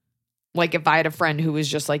 Like if I had a friend who was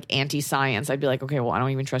just like anti-science, I'd be like, okay, well, I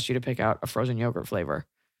don't even trust you to pick out a frozen yogurt flavor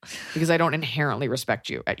because I don't inherently respect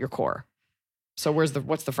you at your core. So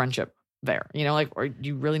what's the friendship there? You know, like, or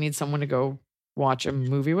you really need someone to go watch a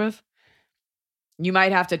movie with? You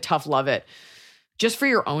might have to tough love it. Just for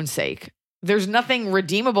your own sake. There's nothing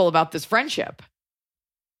redeemable about this friendship.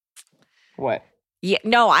 What? Yeah,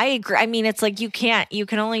 no, I agree. I mean, it's like you can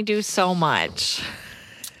only do so much.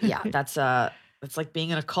 Yeah, that's like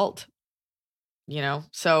being in a cult. You know?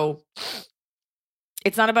 So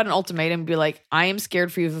it's not about an ultimatum. Be like, I am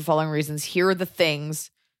scared for you for the following reasons. Here are the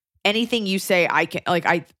things. Anything you say, I can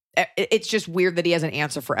it's just weird that he has an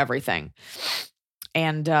answer for everything.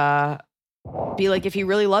 And be like, if he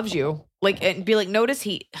really loves you, like, and be like, notice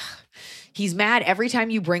he's mad every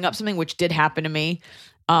time you bring up something, which did happen to me.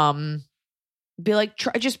 Be like,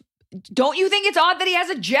 don't you think it's odd that he has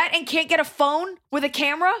a jet and can't get a phone with a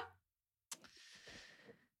camera?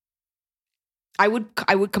 I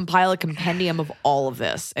would compile a compendium of all of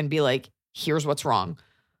this and be like, here's what's wrong.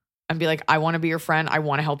 And be like, I want to be your friend. I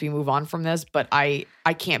want to help you move on from this, but I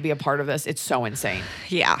can't be a part of this. It's so insane.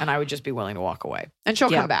 Yeah. And I would just be willing to walk away. And she'll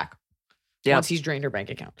come back. Yep. Once he's drained her bank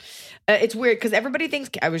account. It's weird because everybody thinks,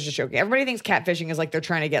 I was just joking, everybody thinks catfishing is like they're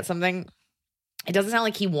trying to get something. It doesn't sound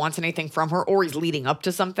like he wants anything from her or he's leading up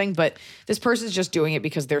to something, but this person's just doing it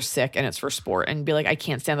because they're sick and it's for sport. And be like, I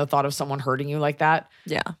can't stand the thought of someone hurting you like that.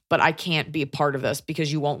 Yeah. But I can't be a part of this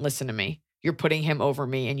because you won't listen to me. You're putting him over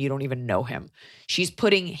me and you don't even know him. She's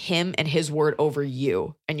putting him and his word over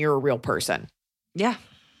you and you're a real person. Yeah.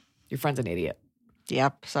 Your friend's an idiot.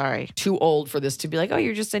 Yep. Sorry. Too old for this to be like, oh,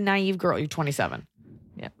 you're just a naive girl. You're 27.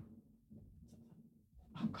 Yep.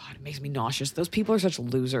 Oh, God, it makes me nauseous. Those people are such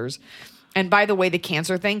losers. And by the way, the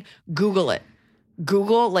cancer thing, Google it.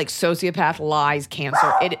 Google like sociopath lies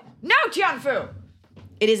cancer. No, Jianfu.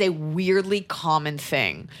 It is a weirdly common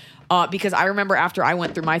thing. Because I remember after I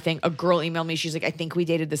went through my thing, a girl emailed me. She's like, I think we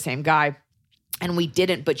dated the same guy. And we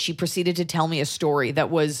didn't, but she proceeded to tell me a story that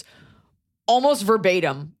was almost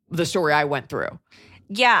verbatim the story I went through.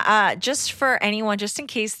 Yeah, just for anyone, just in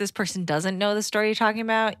case this person doesn't know the story you're talking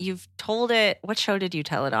about, you've told it. What show did you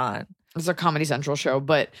tell it on? It's a Comedy Central show,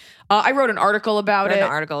 but I wrote an article about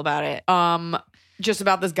it. Just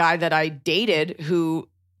about this guy that I dated who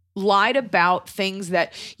lied about things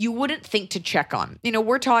that you wouldn't think to check on. You know,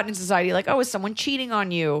 we're taught in society like, oh, is someone cheating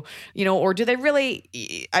on you? You know, or do they really?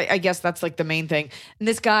 I guess that's like the main thing. And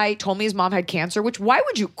this guy told me his mom had cancer, which why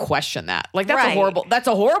would you question that? Like that's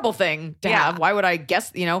a horrible thing to have. Why would I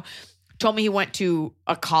guess, you know, told me he went to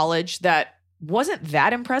a college that wasn't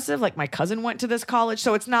that impressive. Like my cousin went to this college.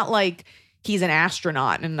 So it's not like he's an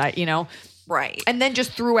astronaut and you know. Right. And then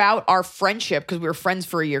just throughout our friendship, because we were friends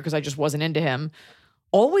for a year because I just wasn't into him,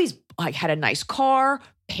 always like had a nice car,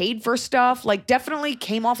 paid for stuff, like definitely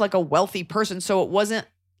came off like a wealthy person. So it wasn't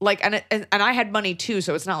like, and I had money too.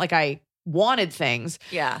 So it's not like I wanted things.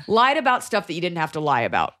 Yeah. Lied about stuff that you didn't have to lie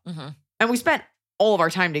about. Mm-hmm. And we spent all of our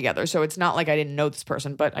time together. So it's not like I didn't know this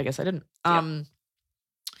person, but I guess I didn't. Yep.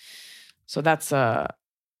 So that's,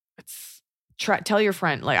 tell your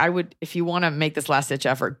friend, like I would, if you want to make this last ditch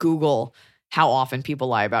effort, Google how often people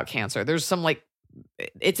lie about cancer. There's some like,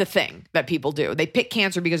 it's a thing that people do. They pick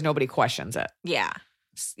cancer because nobody questions it. Yeah.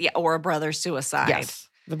 Yeah. Or a brother's suicide. Yes.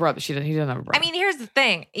 The brother, he doesn't have a brother. I mean, here's the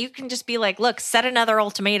thing. You can just be like, look, set another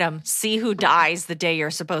ultimatum. See who dies the day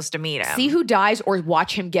you're supposed to meet him. See who dies or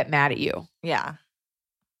watch him get mad at you. Yeah.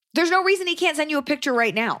 There's no reason he can't send you a picture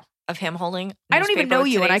right now. Of him holding I don't even know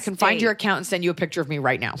you and I can find date. your account and send you a picture of me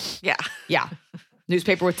right now. Yeah. Yeah.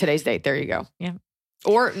 Newspaper with today's date. There you go. Yeah.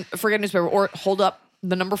 Or forget newspaper or hold up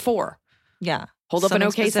the number 4. Yeah. Hold up an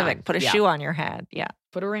okay specific. sign. Put a shoe on your head. Yeah.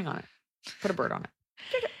 Put a ring on it. Put a bird on it.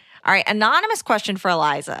 All right. Anonymous question for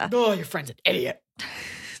Eliza. Oh, your friend's an idiot.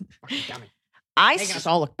 Making us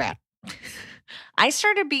all look bad. I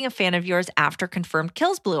started being a fan of yours after Confirmed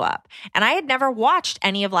Kills blew up, and I had never watched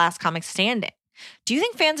any of Last Comic Standing. Do you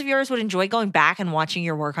think fans of yours would enjoy going back and watching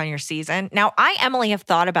your work on your season? Now, I, Emily, have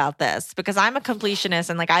thought about this because I'm a completionist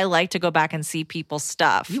and like I like to go back and see people's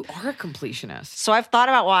stuff. You are a completionist. So I've thought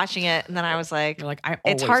about watching it, and then I was like, You're like, I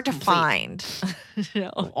it's always hard to complete. find. You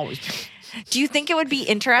know? I'll always. Do you think it would be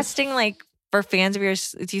interesting, like for fans of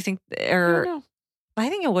yours? Do you think, or know. I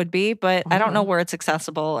think it would be, but I don't know where it's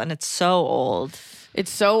accessible, and it's so old. It's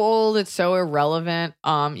so old. It's so irrelevant.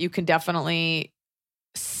 You can definitely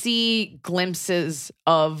see glimpses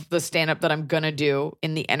of the stand up that I'm going to do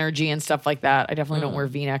in the energy and stuff like that. I definitely don't wear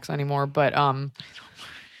V-necks anymore, but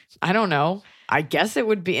I don't know. I guess it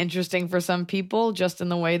would be interesting for some people just in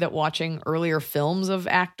the way that watching earlier films of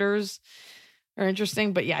actors are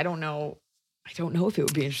interesting. But yeah, I don't know. I don't know if it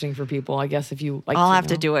would be interesting for people. I guess if you like, I'll have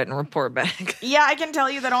to do it and report back. Yeah, I can tell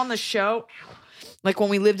you that on the show, like when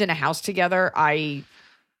we lived in a house together, I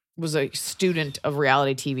was a student of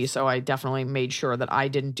reality TV, so I definitely made sure that I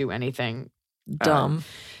didn't do anything dumb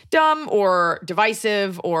or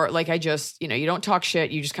divisive, or like I just, you don't talk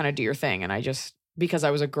shit, you just kind of do your thing. And I just, because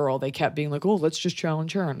I was a girl, they kept being like, oh, let's just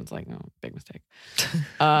challenge her. And it's like, no, big mistake.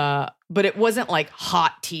 But it wasn't like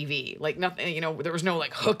hot TV, like nothing, there was no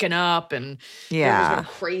like hooking up and there was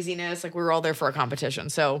no craziness. Like we were all there for a competition.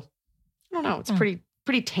 So I don't know. It's a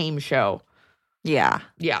pretty tame show. Yeah.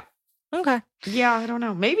 Yeah. Okay. Yeah, I don't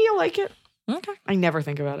know. Maybe you'll like it. Okay. I never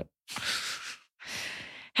think about it.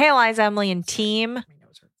 Hey, Eliza, Emily, and team.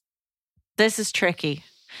 This is tricky.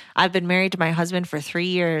 I've been married to my husband for 3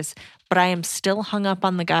 years, but I am still hung up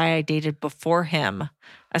on the guy I dated before him,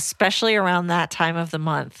 especially around that time of the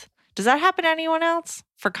month. Does that happen to anyone else?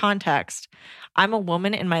 For context, I'm a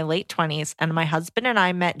woman in my late 20s, and my husband and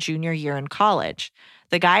I met junior year in college.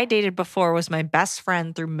 The guy I dated before was my best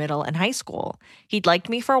friend through middle and high school. He'd liked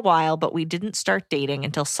me for a while, but we didn't start dating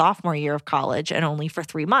until sophomore year of college and only for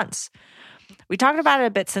 3 months. We talked about it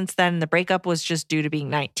a bit since then. The breakup was just due to being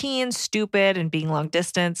 19, stupid, and being long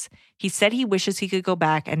distance. He said he wishes he could go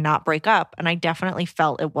back and not break up, and I definitely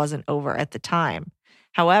felt it wasn't over at the time.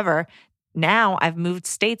 However, now I've moved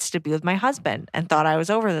states to be with my husband and thought I was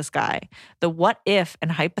over this guy. The what if and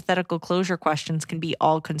hypothetical closure questions can be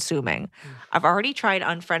all consuming. I've already tried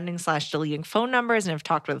unfriending/deleting phone numbers and have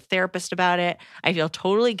talked with a therapist about it. I feel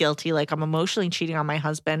totally guilty, like I'm emotionally cheating on my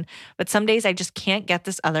husband, but some days I just can't get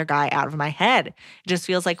this other guy out of my head. It just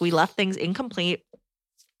feels like we left things incomplete.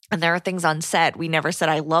 And there are things unsaid. We never said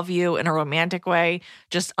I love you in a romantic way,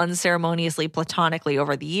 just unceremoniously, platonically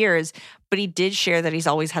over the years. But he did share that he's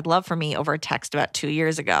always had love for me over a text about 2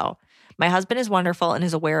 years ago. My husband is wonderful and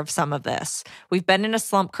is aware of some of this. We've been in a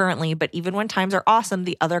slump currently, but even when times are awesome,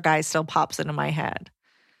 the other guy still pops into my head.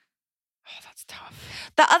 Oh, that's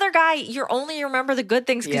tough. The other guy, you only remember the good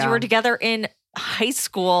things because you were together in high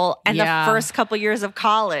school and the first couple years of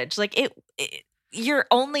college. Like you're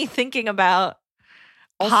only thinking about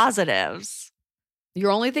positives.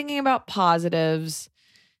 You're only thinking about positives.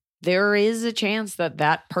 There is a chance that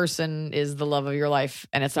that person is the love of your life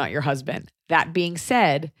and it's not your husband. That being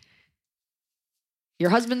said,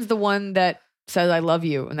 your husband's the one that says I love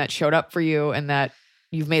you and that showed up for you and that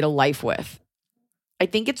you've made a life with. I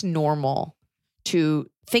think it's normal to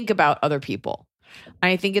think about other people.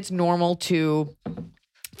 I think it's normal to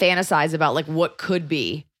fantasize about like what could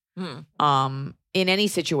be. In any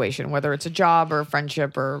situation, whether it's a job or a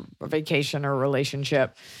friendship or a vacation or a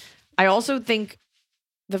relationship. I also think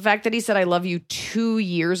the fact that he said, I love you 2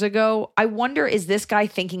 years ago, I wonder, is this guy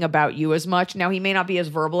thinking about you as much? Now, he may not be as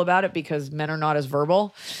verbal about it because men are not as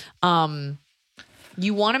verbal.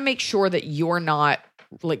 You want to make sure that you're not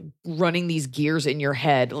like running these gears in your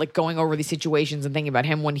head, like going over these situations and thinking about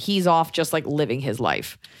him when he's off just like living his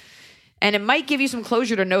life. And it might give you some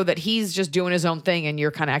closure to know that he's just doing his own thing and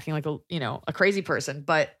you're kind of acting like a crazy person.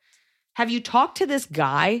 But have you talked to this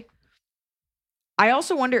guy? I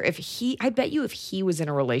also wonder I bet you if he was in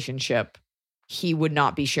a relationship, he would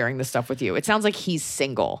not be sharing this stuff with you. It sounds like he's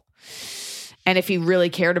single. And if he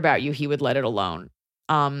really cared about you, he would let it alone.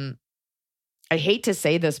 I hate to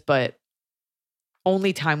say this, but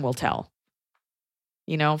only time will tell.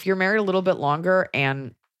 If you're married a little bit longer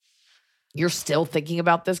and you're still thinking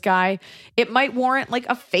about this guy, it might warrant like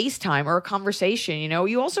a FaceTime or a conversation.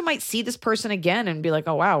 You also might see this person again and be like,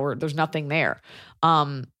 oh, wow, there's nothing there.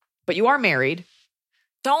 But you are married.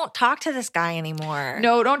 Don't talk to this guy anymore.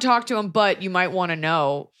 No, don't talk to him, but you might want to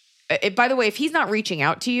know. By the way, if he's not reaching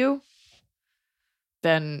out to you,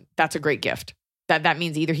 then that's a great gift. That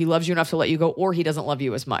means either he loves you enough to let you go or he doesn't love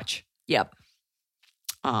you as much. Yep.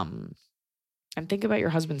 And think about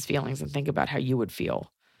your husband's feelings and think about how you would feel.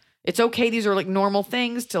 It's okay. These are like normal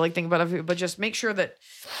things to like think about, but just make sure that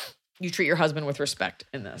you treat your husband with respect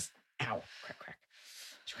in this. Ow, crack.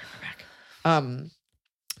 Just crack my back.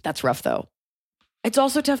 That's rough though. It's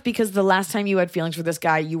also tough because the last time you had feelings for this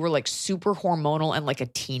guy, you were like super hormonal and like a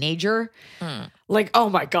teenager. Like, oh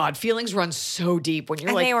my God, feelings run so deep when you're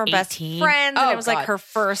And like they were 18. best friends. Oh, and it was God. like her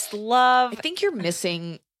first love. I think you're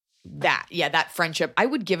missing that. Yeah, that friendship. I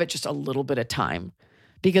would give it just a little bit of time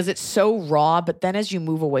because it's so raw. But then as you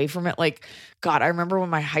move away from it, like, God, I remember when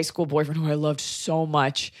my high school boyfriend, who I loved so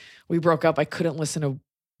much, we broke up. I couldn't listen to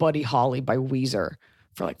Buddy Holly by Weezer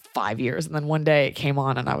for like 5 years. And then one day it came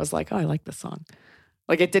on and I was like, oh, I like this song.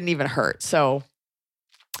 Like it didn't even hurt. So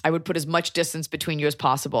I would put as much distance between you as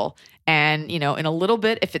possible. And, in a little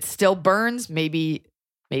bit, if it still burns, maybe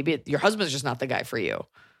your husband's just not the guy for you.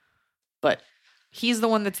 But he's the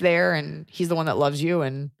one that's there and he's the one that loves you.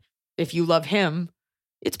 And if you love him,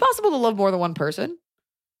 it's possible to love more than one person.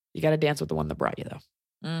 You got to dance with the one that brought you,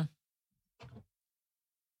 though.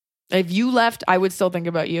 If you left, I would still think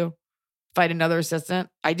about you. If I had another assistant,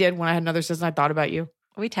 I did. When I had another assistant, I thought about you.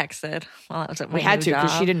 We texted while I was at my We had new to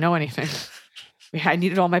because job. she didn't know anything. I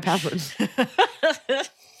needed all my passwords.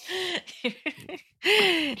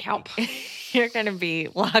 Help. You're going to be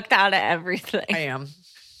locked out of everything. I am.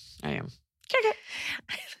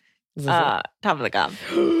 Top of the Cob.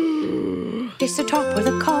 It's the top of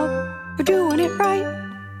the cob. We're doing it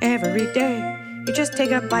right every day. You just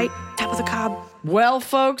take a bite, top of the cob. Well,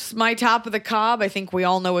 folks, my top of the cob, I think we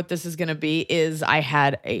all know what this is going to be, is I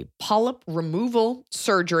had a polyp removal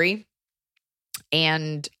surgery.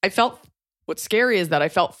 And what's scary is that I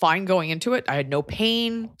felt fine going into it. I had no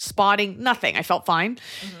pain, spotting, nothing. I felt fine.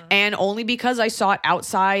 And only because I sought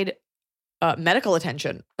outside medical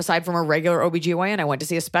attention, aside from a regular OBGYN, I went to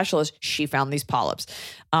see a specialist. She found these polyps.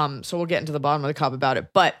 So we'll get into the bottom of the cob about it.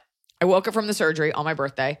 But I woke up from the surgery on my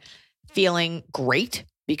birthday feeling great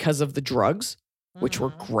because of the drugs, which were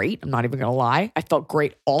great. I'm not even going to lie. I felt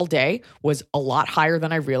great all day, was a lot higher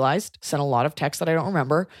than I realized, sent a lot of texts that I don't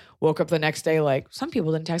remember. Woke up the next day like, some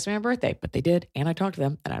people didn't text me on my birthday, but they did. And I talked to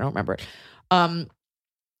them and I don't remember it. But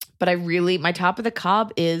my top of the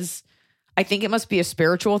cob is, I think it must be a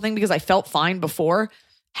spiritual thing because I felt fine before,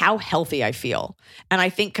 how healthy I feel. And I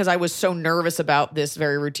think because I was so nervous about this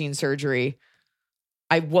very routine surgery,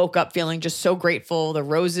 I woke up feeling just so grateful. The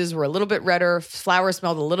roses were a little bit redder. Flowers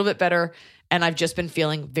smelled a little bit better. And I've just been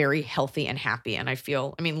feeling very healthy and happy. And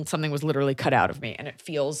something was literally cut out of me. And it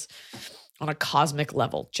feels on a cosmic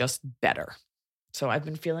level just better. So I've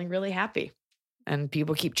been feeling really happy. And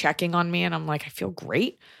people keep checking on me. And I'm like, I feel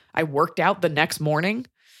great. I worked out the next morning.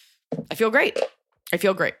 I feel great.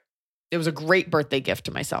 It was a great birthday gift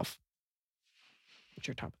to myself. What's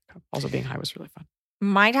your top of the cup? Also being high was really fun.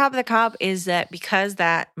 My top of the cob is that because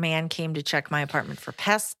that man came to check my apartment for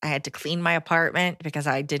pests, I had to clean my apartment because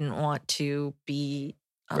I didn't want to be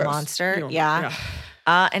a Gross. monster. Yeah.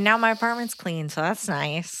 And now my apartment's clean, so that's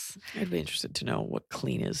nice. I'd be interested to know what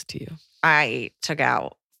clean is to you. I took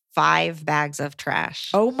out 5 bags of trash.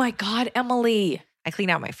 Oh my God, Emily. I cleaned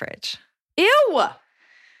out my fridge. Ew.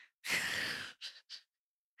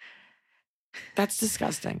 That's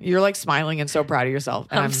disgusting. You're like smiling and so proud of yourself.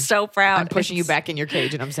 And I'm so proud. I'm pushing you back in your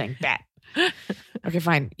cage and I'm saying, bat. Okay,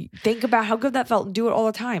 fine. Think about how good that felt and do it all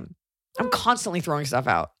the time. I'm constantly throwing stuff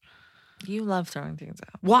out. You love throwing things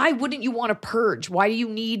out. Why wouldn't you want to purge? Why do you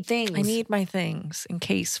need things? I need my things in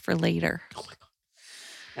case for later. Oh my God.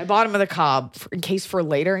 My bottom of the cob, in case for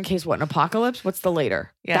later, in case what, an apocalypse? What's the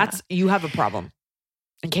later? Yeah. You have a problem.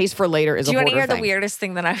 In case for later is Do a you want to hoarder hear the thing. weirdest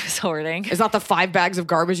thing that I was hoarding? Is not the 5 bags of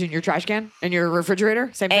garbage in your trash can? In your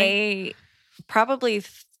refrigerator? Same thing? Probably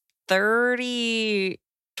 30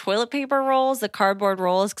 toilet paper rolls, the cardboard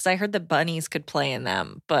rolls, because I heard the bunnies could play in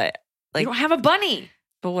them. But You don't have a bunny.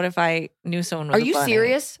 But what if I knew someone with Are a you bunny?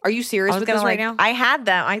 serious? Are you serious I was with gonna this right now? I had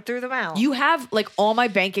them. I threw them out. You have like all my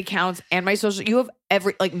bank accounts and my social. You have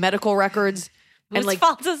every like medical records and Whose like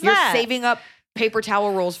fault is you're that? saving up paper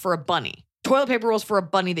towel rolls for a bunny, toilet paper rolls for a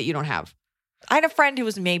bunny that you don't have. I had a friend who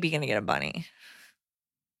was maybe going to get a bunny.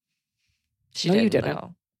 She No, you didn't, didn't.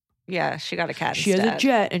 though. Yeah, she got a cat She instead. has a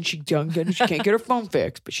jet and she can't get her phone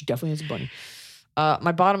fixed, but she definitely has a bunny.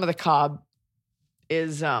 My bottom of the cob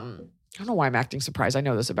is I don't know why I'm acting surprised. I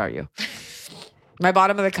know this about you. My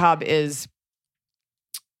bottom of the cob is,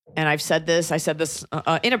 and I said this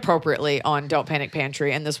inappropriately on Don't Panic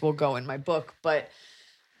Pantry, and this will go in my book, but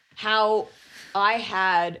how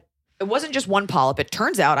it wasn't just one polyp. It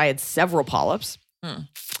turns out I had several polyps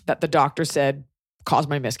that the doctor said caused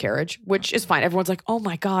my miscarriage, which is fine. Everyone's like, oh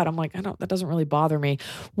my God. I'm like, that doesn't really bother me.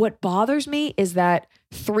 What bothers me is that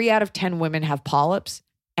 3 out of 10 women have polyps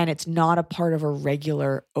and it's not a part of a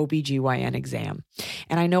regular OBGYN exam.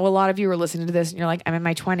 And I know a lot of you are listening to this and you're like, I'm in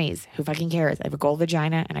my 20s. Who fucking cares? I have a gold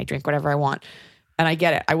vagina and I drink whatever I want. And I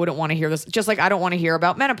get it. I wouldn't want to hear this. Just like I don't want to hear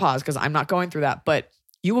about menopause because I'm not going through that. But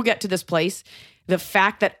you will get to this place. The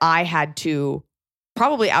fact that I had to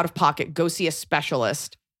probably out of pocket go see a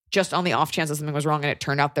specialist just on the off chance that something was wrong, and it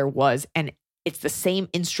turned out there was. And it's the same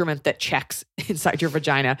instrument that checks inside your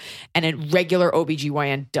vagina. And a regular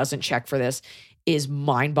OBGYN doesn't check for this is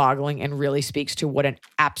mind-boggling and really speaks to what an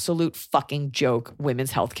absolute fucking joke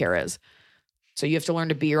women's healthcare is. So you have to learn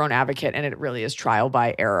to be your own advocate, and it really is trial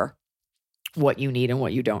by error, what you need and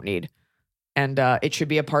what you don't need. And it should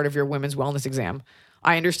be a part of your women's wellness exam.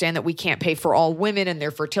 I understand that we can't pay for all women and their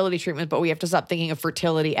fertility treatment, but we have to stop thinking of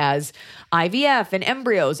fertility as IVF and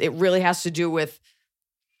embryos. It really has to do with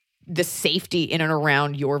the safety in and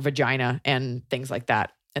around your vagina and things like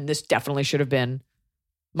that. And this definitely should have been,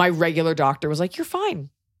 my regular doctor was like, you're fine.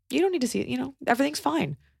 You don't need to see it. Everything's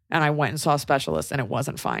fine. And I went and saw a specialist and it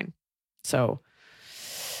wasn't fine. So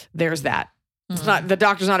there's that. It's not, the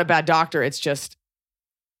doctor's not a bad doctor. It's just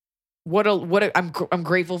I'm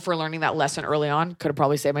grateful for learning that lesson early on. Could have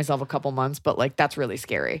probably saved myself a couple months, but like, that's really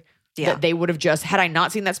scary. Yeah. That they would have just, had I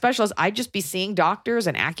not seen that specialist, I'd just be seeing doctors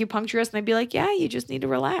and acupuncturists and they'd be like, yeah, you just need to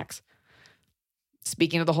relax.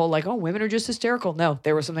 Speaking of the whole like, oh, women are just hysterical. No,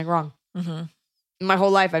 there was something wrong. Mm-hmm. My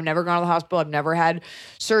whole life, I've never gone to the hospital. I've never had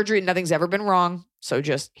surgery. Nothing's ever been wrong. So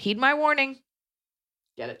just heed my warning.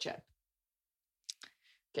 Get it checked.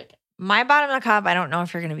 Kick it. My bottom of the cup, I don't know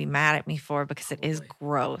if you're going to be mad at me for because it is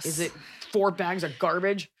gross. Is it 4 bags of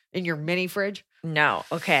garbage in your mini fridge? No.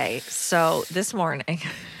 Okay. So this morning,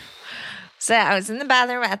 so I was in the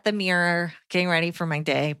bathroom at the mirror, getting ready for my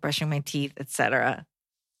day, brushing my teeth, etc.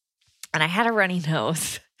 And I had a runny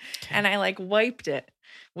nose, and I like wiped it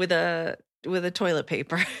with a toilet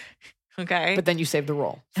paper. Okay. But then you saved the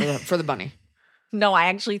roll for the bunny. No, I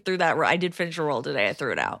actually threw that roll. I did finish a roll today. I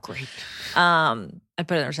threw it out. Great. I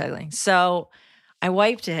put it in recycling. So I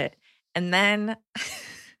wiped it, and then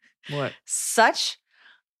what? Such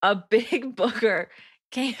a big booger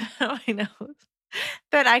came out of my nose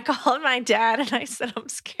that I called my dad and I said, I'm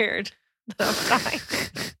scared that I'm dying.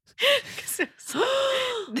 Because it was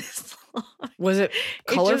like this long. Was it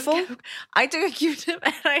colorful? I took a Q-tip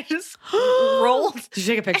and I just rolled. Did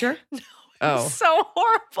you take a picture? No. It was so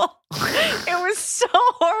horrible. It was so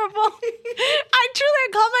horrible. I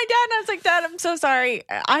called my dad and I was like, Dad, I'm so sorry.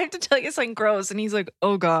 I have to tell you something gross. And he's like,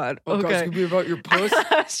 oh God. Oh, okay. God, it's going to be about your puss?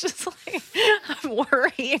 I was just like, I'm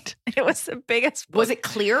worried. It was the biggest. Was it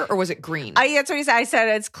clear or was it green? That's what he said. I said,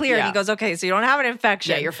 it's clear. Yeah. And he goes, okay, so you don't have an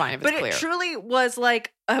infection. Yeah, you're fine if it's clear. But it truly was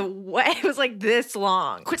like it was like this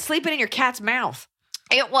long. Quit sleeping in your cat's mouth.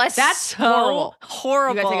 It was That's so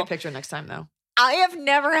horrible. You got to take a picture next time though. I have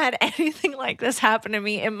never had anything like this happen to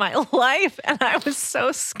me in my life, and I was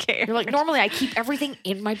so scared. You're like, normally I keep everything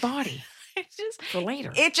in my body for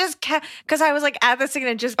later. It just kept, because I was like at this thing,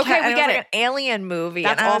 and it just kept, okay, we get it. Like an alien movie.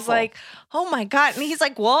 That's and I was awful. like, oh my God. And he's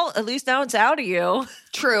like, well, at least now it's out of you.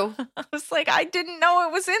 True. I was like, I didn't know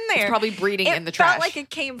it was in there. It's probably breeding in the It trash. felt like it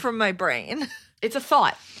came from my brain. It's a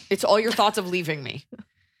thought. It's all your thoughts of leaving me.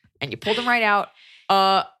 And you pulled them right out.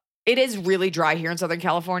 It is really dry here in Southern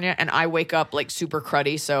California, and I wake up like super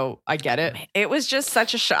cruddy, so I get it. It was just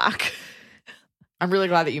such a shock. I'm really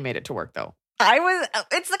glad that you made it to work, though.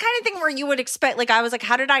 It's the kind of thing where you would expect, like, I was like,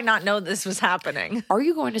 how did I not know this was happening? Are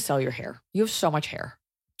you going to sell your hair? You have so much hair.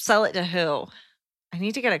 Sell it to who? I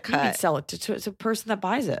need to get a cut. You can sell it to a person that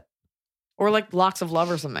buys it. Or like Locks of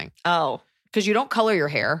Love or something. Oh. Because you don't color your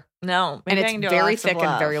hair. No. And it's very thick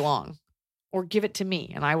and very long. Or give it to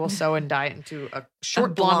me, and I will sew and dye it into a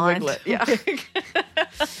short blonde wiglet. Yeah.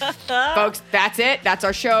 Folks, that's it. That's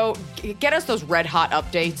our show. Get us those red hot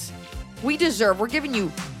updates. We're giving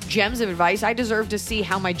you gems of advice. I deserve to see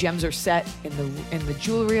how my gems are set in the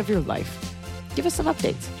jewelry of your life. Give us some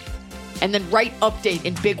updates. And then write update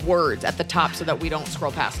in big words at the top so that we don't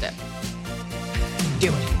scroll past it.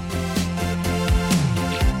 Do it.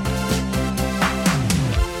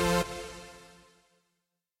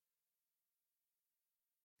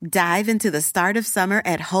 Dive into the start of summer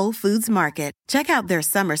at Whole Foods Market. Check out their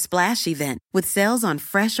summer splash event with sales on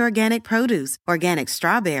fresh organic produce, organic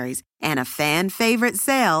strawberries, and a fan favorite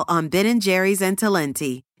sale on Ben & Jerry's and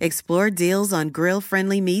Talenti. Explore deals on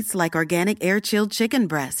grill-friendly meats like organic air-chilled chicken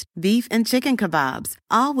breast, beef and chicken kebabs,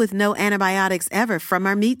 all with no antibiotics ever from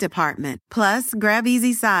our meat department. Plus, grab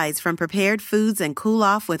easy sides from prepared foods and cool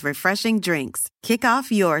off with refreshing drinks. Kick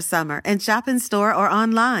off your summer and shop in store or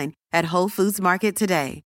online at Whole Foods Market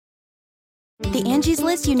today. The Angie's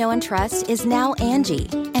List you know and trust is now Angie,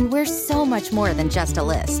 and we're so much more than just a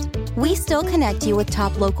list. We still connect you with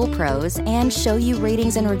top local pros and show you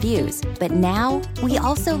ratings and reviews, but now we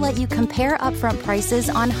also let you compare upfront prices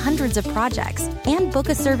on hundreds of projects and book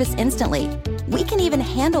a service instantly. We can even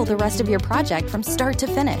handle the rest of your project from start to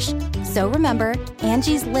finish. So remember,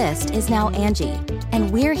 Angie's List is now Angie, and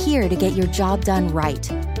we're here to get your job done right.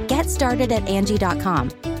 Get started at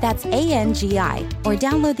Angie.com. That's ANGI, or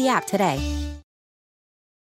download the app today.